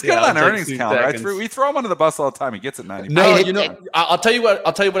 He was good on earnings calendar. We throw him under the bus all the time. He gets it 90. No, I'll tell you what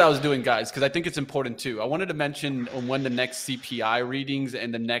I was doing, guys, because I think it's important too. I wanted to mention when the next CPI readings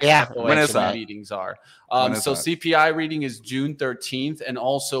and the next FOMC meetings are. So CPI reading is June 13th, and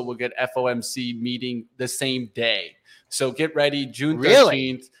also we'll get FOMC meeting the same day. So get ready. June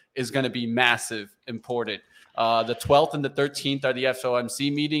 13th is going to be massive, important. The 12th and the 13th are the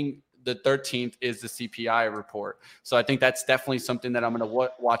FOMC meeting. The 13th is the CPI report. So I think that's definitely something that I'm going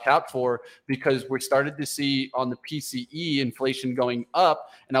to watch out for because we're started to see on the PCE inflation going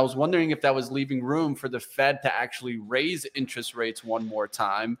up. And I was wondering if that was leaving room for the Fed to actually raise interest rates one more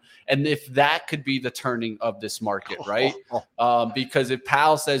time. And if that could be the turning of this market, right? Because if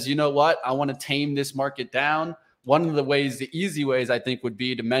Powell says, you know what, I want to tame this market down, one of the easy ways, I think, would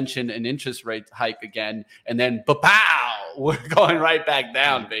be to mention an interest rate hike again, and then, pow, we're going right back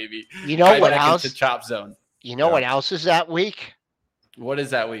down, baby. You know what else? Into chop zone. You know what else is that week? What is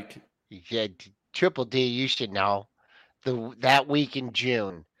that week? Yeah, Triple D, you should know. That week in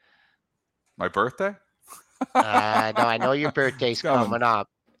June. My birthday? No, I know your birthday's coming up.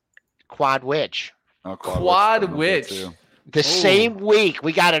 Quad Witch. Oh, Quad Witch. The same week,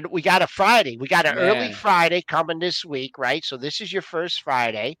 we got a Friday. We got an early Friday coming this week, right? So this is your first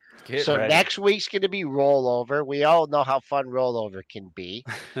Friday. Get ready. Next week's going to be rollover. We all know how fun rollover can be.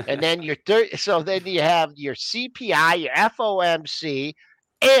 And then then you have your CPI, your FOMC,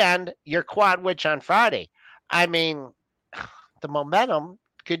 and your Quad Witch on Friday. I mean, the momentum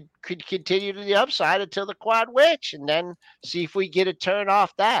could continue to the upside until the quad witch, and then see if we get a turn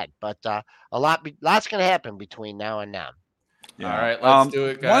off that. But lots going to happen between now and now. Yeah. All right, let's do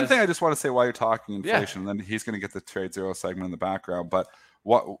it, guys. One thing I just want to say while you're talking inflation, and then he's going to get the Trade Zero segment in the background. But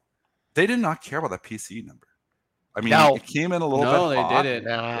they did not care about that PCE number. I mean, it came in a little bit hot. They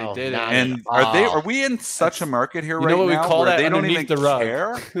didn't. And are we in such a market here right now where they don't even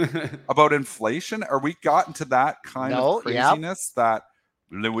care about inflation? Are we gotten to that kind of craziness that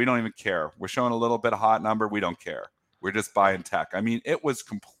we don't even care? We're showing a little bit of hot number. We don't care. We're just buying tech. I mean, it was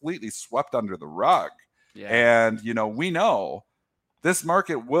completely swept under the rug. Yeah. And, we know this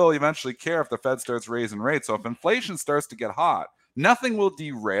market will eventually care if the Fed starts raising rates. So if inflation starts to get hot, nothing will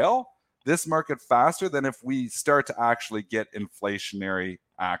derail this market faster than if we start to actually get inflationary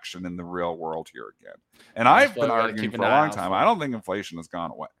action in the real world here again. And I've been arguing for a long time. I don't think inflation has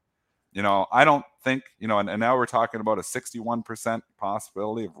gone away. I don't think, and now we're talking about a 61%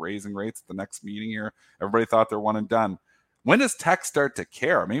 possibility of raising rates at the next meeting here. Everybody thought they're one and done. When does tech start to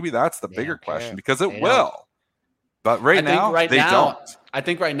care? Maybe that's the bigger question, because it will. But right now, they don't. I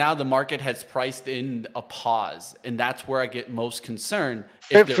think right now the market has priced in a pause, and that's where I get most concerned.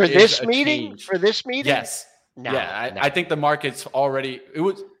 For this meeting? For this meeting? Yes. No, I think the market's already.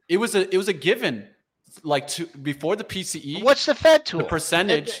 It was a given. Before the PCE. What's the Fed tool? The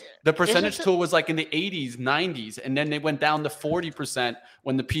percentage tool was like in the 80s, 90s, and then they went down to 40%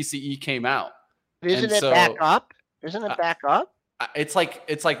 when the PCE came out. Isn't it back up? Isn't it back up? It's like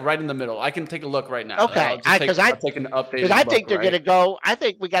right in the middle. I can take a look right now. Okay, because I take an update. Because I think they're going to go. I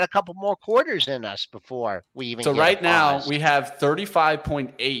think we got a couple more quarters in us before we even. So right now we have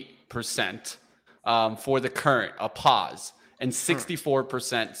 35.8% for the current a pause, and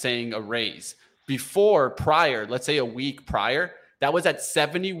 64% saying a raise. Prior, let's say a week prior, that was at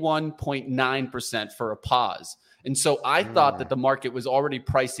 71.9% for a pause. And so I thought that the market was already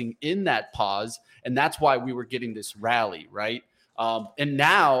pricing in that pause, and that's why we were getting this rally, right? And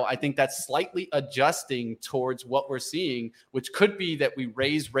now I think that's slightly adjusting towards what we're seeing, which could be that we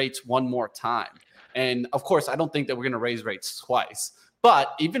raise rates one more time. And of course, I don't think that we're going to raise rates twice,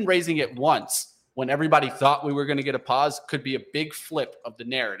 but even raising it once when everybody thought we were going to get a pause could be a big flip of the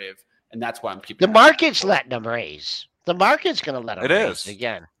narrative. And that's why I'm keeping the market's letting them raise. The market's going to let them raise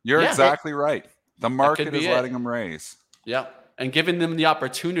again. You're exactly right. The market is letting them raise. Yeah. And giving them the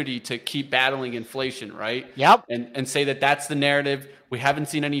opportunity to keep battling inflation, right? Yep. And say that that's the narrative. We haven't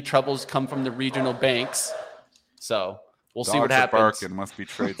seen any troubles come from the regional banks. So we'll see what happens. Barking. Must be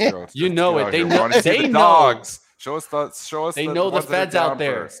Trade Zero. You know it. They know. They know. Dogs. Show us. They know the Fed's out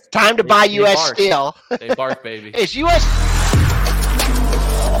there. First. Time to buy U.S. Steel. They bark, baby. Is U.S.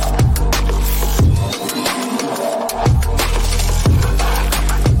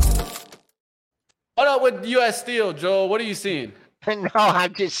 What up with U.S. Steel, Joel? What are you seeing? No,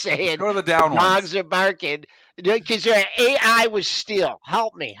 I'm just saying. Go to the down dogs are barking because their AI was steel.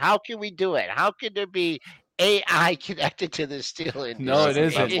 Help me. How can we do it? How could there be AI connected to the steel industry? No, it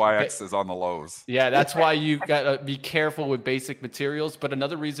isn't. That's why X is on the lows. Yeah, that's why you got to be careful with basic materials. But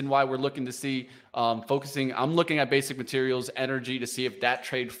another reason why we're looking to see I'm looking at basic materials, energy to see if that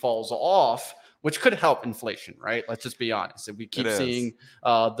trade falls off, which could help inflation, right? Let's just be honest. If we keep seeing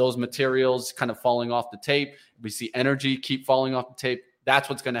those materials kind of falling off the tape, we see energy keep falling off the tape, that's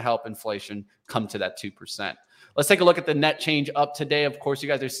what's going to help inflation come to that 2%. Let's take a look at the net change up today. Of course, you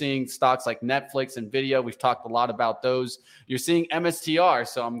guys are seeing stocks like Netflix and Nvidia. We've talked a lot about those. You're seeing MSTR.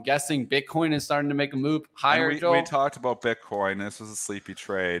 So I'm guessing Bitcoin is starting to make a move higher. We talked about Bitcoin. This was a sleepy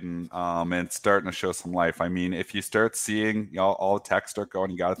trade, and it's starting to show some life. I mean, if you start seeing all the tech start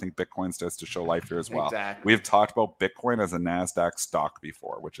going, you got to think Bitcoin starts to show life here as well. Exactly. We've talked about Bitcoin as a NASDAQ stock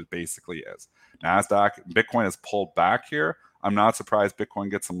before, which it basically is. Bitcoin has pulled back here. I'm not surprised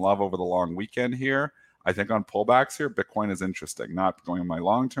Bitcoin gets some love over the long weekend here. I think on pullbacks here, Bitcoin is interesting. Not going in my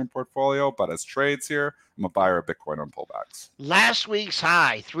long-term portfolio, but as trades here, I'm a buyer of Bitcoin on pullbacks. Last week's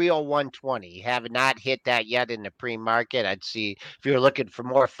high, 301.20. Have not hit that yet in the pre-market. I'd see if you're looking for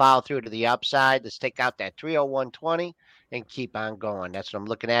more follow through to the upside, let's take out that 301.20 and keep on going. That's what I'm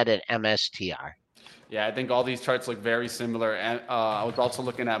looking at MSTR. Yeah, I think all these charts look very similar. And I was also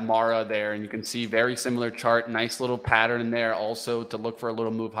looking at Mara there, and you can see very similar chart. Nice little pattern in there also to look for a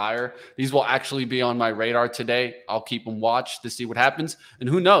little move higher. These will actually be on my radar today. I'll keep them watched to see what happens. And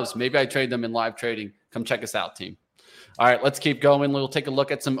who knows, maybe I trade them in live trading. Come check us out, team. All right, let's keep going. We'll take a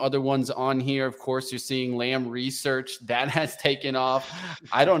look at some other ones on here. Of course, you're seeing Lamb Research. That has taken off.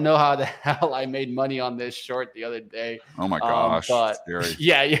 I don't know how the hell I made money on this short the other day. Oh, my gosh. But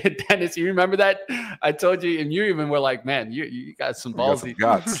yeah, Dennis, you remember that? I told you, and you even were like, man, you got some ballsy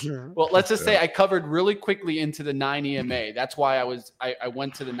guts. Well, let's just say I covered really quickly into the 9 EMA. That's why I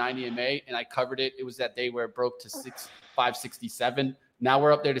went to the 9 EMA, and I covered it. It was that day where it broke to 567. Now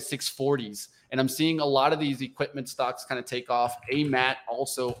we're up there to 640s. And I'm seeing a lot of these equipment stocks kind of take off. AMAT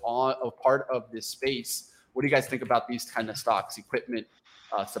also on a part of this space. What do you guys think about these kind of stocks, equipment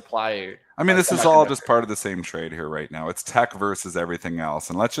supplier? I mean, this is all just part of the same trade here right now. It's tech versus everything else.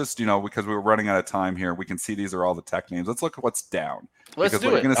 And let's just, because we're running out of time here, we can see these are all the tech names. Let's look at what's down. Let's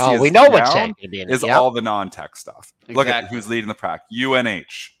do it. We know what's down is all the non-tech stuff. Exactly. Look at who's leading the pack.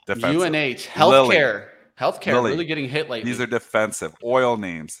 UNH, defensive. UNH, healthcare. Healthcare really getting hit lately. These are defensive. Oil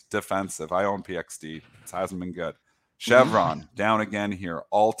names, defensive. I own PXD. It hasn't been good. Chevron, down again here.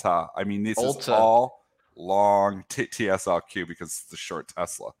 Alta. I mean, this is all long TSLQ because it's the short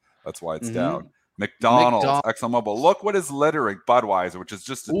Tesla. That's why it's down. McDonald's, ExxonMobil. Look what is littering Budweiser, which is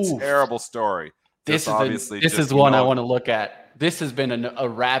just a terrible story. This is one I want to look at. This has been a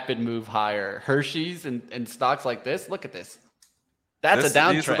rapid move higher. Hershey's and stocks like this. Look at this. That's a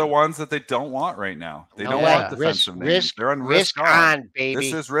downtrend. These are the ones that they don't want right now. They don't want defensive names. They're on risk on,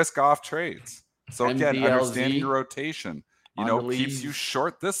 baby. This is risk off trades. So again, understanding your rotation, keeps you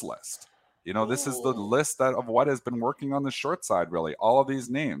short this list. This is the list of what has been working on the short side, really. All of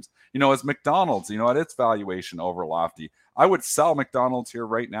these names. As McDonald's, at its valuation over lofty, I would sell McDonald's here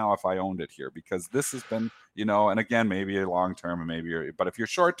right now if I owned it here because this has been, and again, maybe a long term and but if you're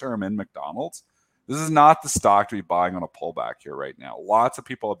short term in McDonald's, this is not the stock to be buying on a pullback here right now. Lots of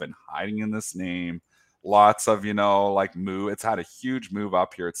people have been hiding in this name. Lots of, move. It's had a huge move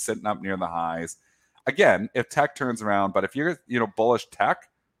up here. It's sitting up near the highs. Again, if tech turns around, but if you're, bullish tech,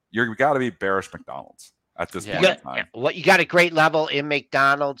 you've got to be bearish McDonald's at this point in time. Well, you got a great level in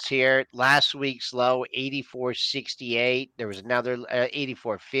McDonald's here. Last week's low, 84.68. There was another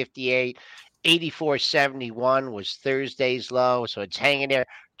 84.58. 84.71 was Thursday's low, so it's hanging there.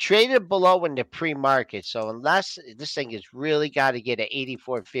 Traded below in the pre-market, so unless this thing has really got to get an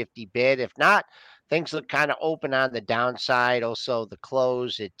 84.50 bid, if not, things look kind of open on the downside. Also, the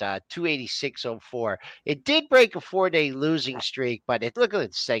close at 286.04. It did break a 4-day losing streak, but look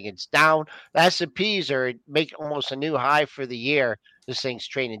at this thing. It's down. The S&Ps are making almost a new high for the year. This thing's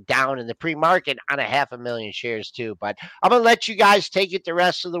trading down in the pre-market on 500,000 shares too. But I'm going to let you guys take it the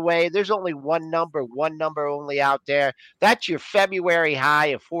rest of the way. There's only one number only out there. That's your February high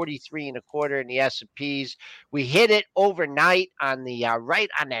of 43.25 in the S&Ps. We hit it overnight on the right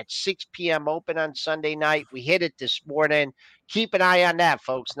on that 6 p.m. open on Sunday night. We hit it this morning. Keep an eye on that,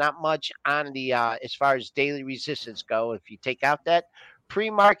 folks. Not much on the as far as daily resistance go. If you take out that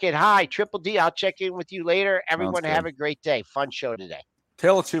pre-market high, Triple D, I'll check in with you later. Everyone have a great day. Fun show today.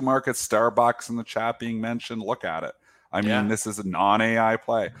 Tale of two markets, Starbucks in the chat being mentioned. Look at it. I mean, this is a non-AI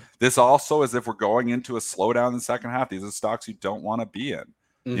play. This also is if we're going into a slowdown in the second half. These are stocks you don't want to be in.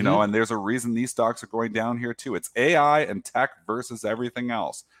 And there's a reason these stocks are going down here too. It's AI and tech versus everything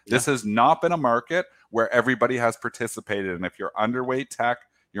else. This has not been a market where everybody has participated. And if you're underweight tech,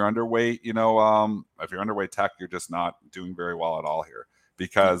 you're underweight, if you're underweight tech, you're just not doing very well at all here.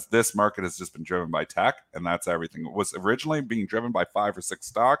 Because this market has just been driven by tech, and that's everything. It was originally being driven by 5 or 6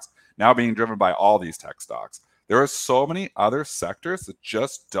 stocks, now being driven by all these tech stocks. There are so many other sectors that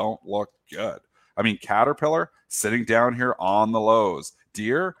just don't look good. I mean, Caterpillar sitting down here on the lows.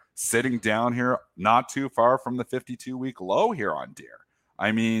 Deere sitting down here not too far from the 52-week low here on Deere.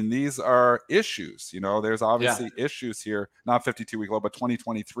 I mean, these are issues. There's obviously issues here, not 52-week low, but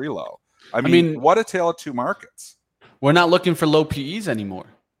 2023 low. I mean, what a tale of two markets. We're not looking for low PEs anymore.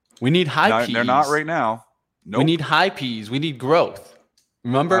 We need high PEs. They're not right now. Nope. We need high PEs. We need growth.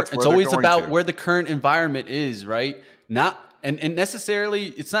 Remember, it's always about where the current environment is, right? And necessarily,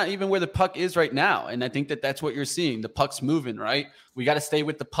 it's not even where the puck is right now. And I think that's what you're seeing. The puck's moving, right? We got to stay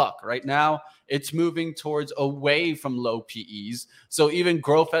with the puck. Right now, it's moving towards away from low PEs. So even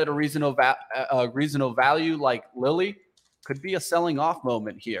growth at a reasonable value like Lilly could be a selling off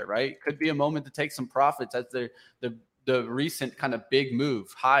moment here, right? Could be a moment to take some profits as the recent kind of big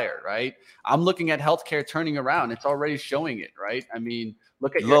move higher, right? I'm looking at healthcare turning around. It's already showing it, right? I mean,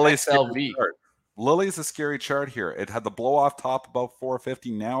 look at your XLV. Lilly's a scary chart here. It had the blow off top about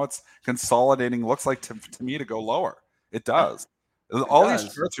 450. Now it's consolidating. Looks like to me to go lower. It does. These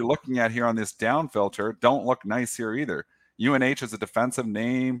charts you're looking at here on this down filter don't look nice here either. UNH is a defensive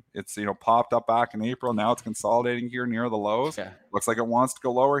name. It's, popped up back in April. Now it's consolidating here near the lows. Yeah. Looks like it wants to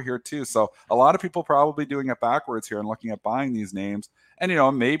go lower here too. So a lot of people probably doing it backwards here and looking at buying these names. And,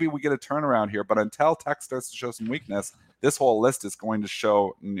 maybe we get a turnaround here. But until tech starts to show some weakness, this whole list is going to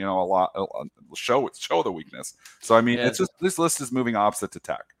show, show the weakness. So, I mean, it's just this list is moving opposite to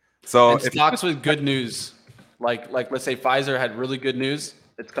tech. So if stocks with good news, like let's say Pfizer had really good news,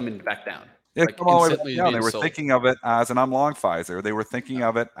 it's coming back down. Yeah, all the way down. They were thinking of it as, and I'm long Pfizer. They were thinking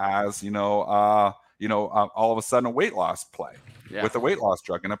of it as, all of a sudden a weight loss play with a weight loss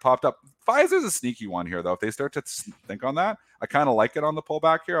drug, and it popped up. Pfizer's a sneaky one here, though. If they start to think on that, I kind of like it on the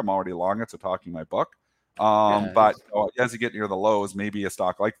pullback here. I'm already long it, so talking my book. But as you get near the lows, maybe a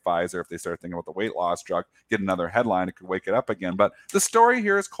stock like Pfizer, if they start thinking about the weight loss drug, get another headline, it could wake it up again. But the story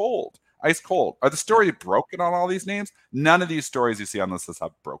here is cold. Ice cold. Are the stories broken on all these names? None of these stories you see on this list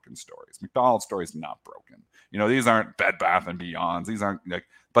have broken stories. McDonald's story is not broken. These aren't Bed Bath and Beyonds. These aren't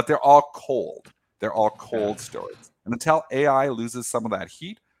but they're all cold. They're all cold stories. And until AI loses some of that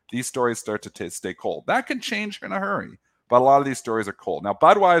heat, these stories start to stay cold. That can change in a hurry, but a lot of these stories are cold. Now,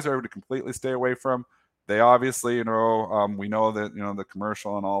 Budweiser, I would completely stay away from. They obviously, we know that, the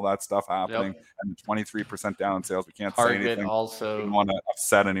commercial and all that stuff happening, and the 23% down in sales. We can't say anything. Also, we don't want to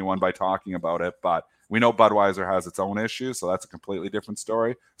upset anyone by talking about it, but we know Budweiser has its own issues, so that's a completely different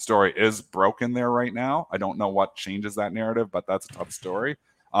story. Story is broken there right now. I don't know what changes that narrative, but that's a tough story.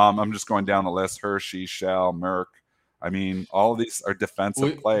 I'm just going down the list. Hershey, Shell, Merck. I mean, all of these are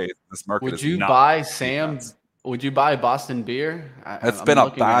defensive plays. This market would you buy Sam's? Would you buy Boston Beer? It's been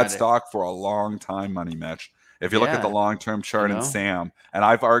a bad stock for a long time, Money Mitch. If you look at the long-term chart in Sam, and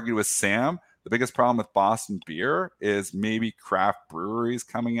I've argued with Sam, the biggest problem with Boston Beer is maybe craft breweries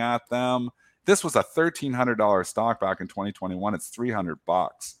coming at them. This was a $1,300 stock back in 2021. It's $300. I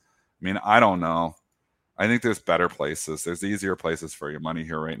mean, I don't know. I think there's better places. There's easier places for your money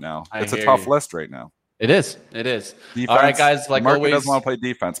here right now. It's a tough list right now. It is. Defense, all right, guys. Like market always, doesn't want to play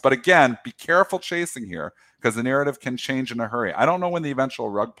defense. But again, be careful chasing here because the narrative can change in a hurry. I don't know when the eventual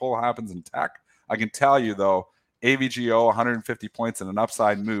rug pull happens in tech. I can tell you, though, AVGO 150 points in an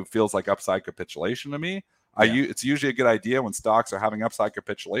upside move feels like upside capitulation to me. It's usually a good idea when stocks are having upside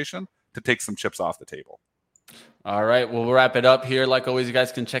capitulation to take some chips off the table. All right, we'll wrap it up here. Like always, you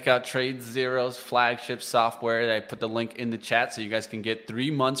guys can check out TradeZero's flagship software. I put the link in the chat so you guys can get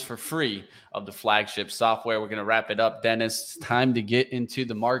 3 months for free of the flagship software. We're going to wrap it up, Dennis. It's time to get into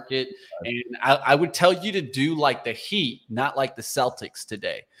the market. And I would tell you to do like the Heat, not like the Celtics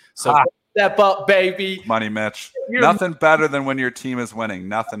today. So step up, baby. Money, Mitch. Nothing better than when your team is winning.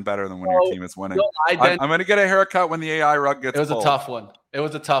 Nothing better than when your team is winning. I'm going to get a haircut when the AI rug gets pulled. It was a tough one. It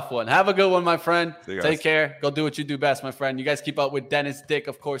was a tough one. Have a good one, my friend. Take care. Go do what you do best, my friend. You guys keep up with Dennis Dick,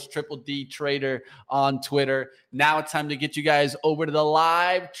 of course, Triple D Trader on Twitter. Now it's time to get you guys over to the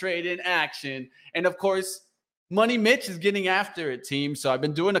live trading action. And, of course, Money Mitch is getting after it, team. So I've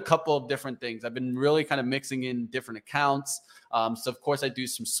been doing a couple of different things. I've been really kind of mixing in different accounts. So, of course, I do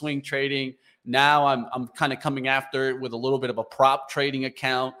some swing trading. Now I'm kind of coming after it with a little bit of a prop trading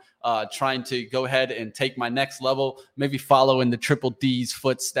account, trying to go ahead and take my next level, maybe follow in the Triple D's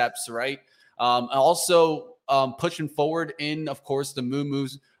footsteps, right? Also pushing forward in, of course, the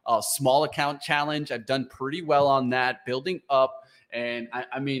Moomoo's small account challenge. I've done pretty well on that, building up. And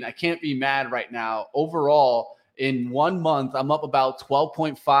I mean, I can't be mad right now. Overall, in 1 month, I'm up about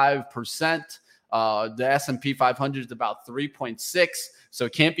 12.5%. The S&P 500 is about 3.6. So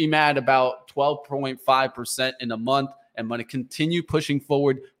can't be mad about 12.5% in a month. I'm going to continue pushing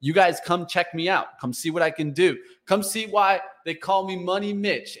forward. You guys come check me out. Come see what I can do. Come see why they call me Money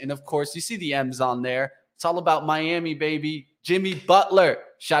Mitch. And of course, you see the M's on there. It's all about Miami, baby. Jimmy Butler.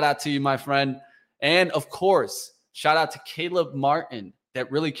 Shout out to you, my friend. And of course, shout out to Caleb Martin that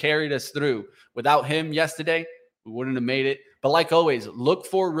really carried us through. Without him yesterday, we wouldn't have made it. But like always, look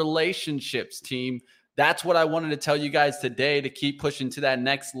for relationships, team. That's what I wanted to tell you guys today to keep pushing to that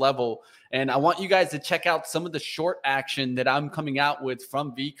next level. And I want you guys to check out some of the short action that I'm coming out with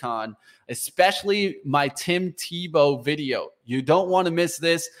from VCon, especially my Tim Tebow video. You don't want to miss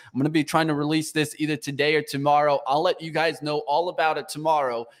this. I'm going to be trying to release this either today or tomorrow. I'll let you guys know all about it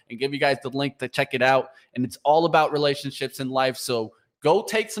tomorrow and give you guys the link to check it out. And it's all about relationships in life. So go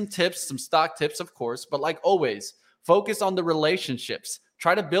take some tips, some stock tips, of course. But like always, focus on the relationships.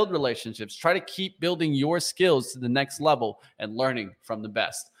 Try to build relationships. Try to keep building your skills to the next level and learning from the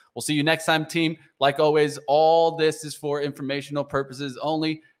best. We'll see you next time, team. Like always, all this is for informational purposes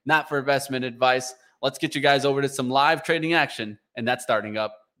only, not for investment advice. Let's get you guys over to some live trading action, and that's starting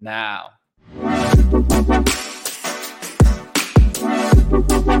up now.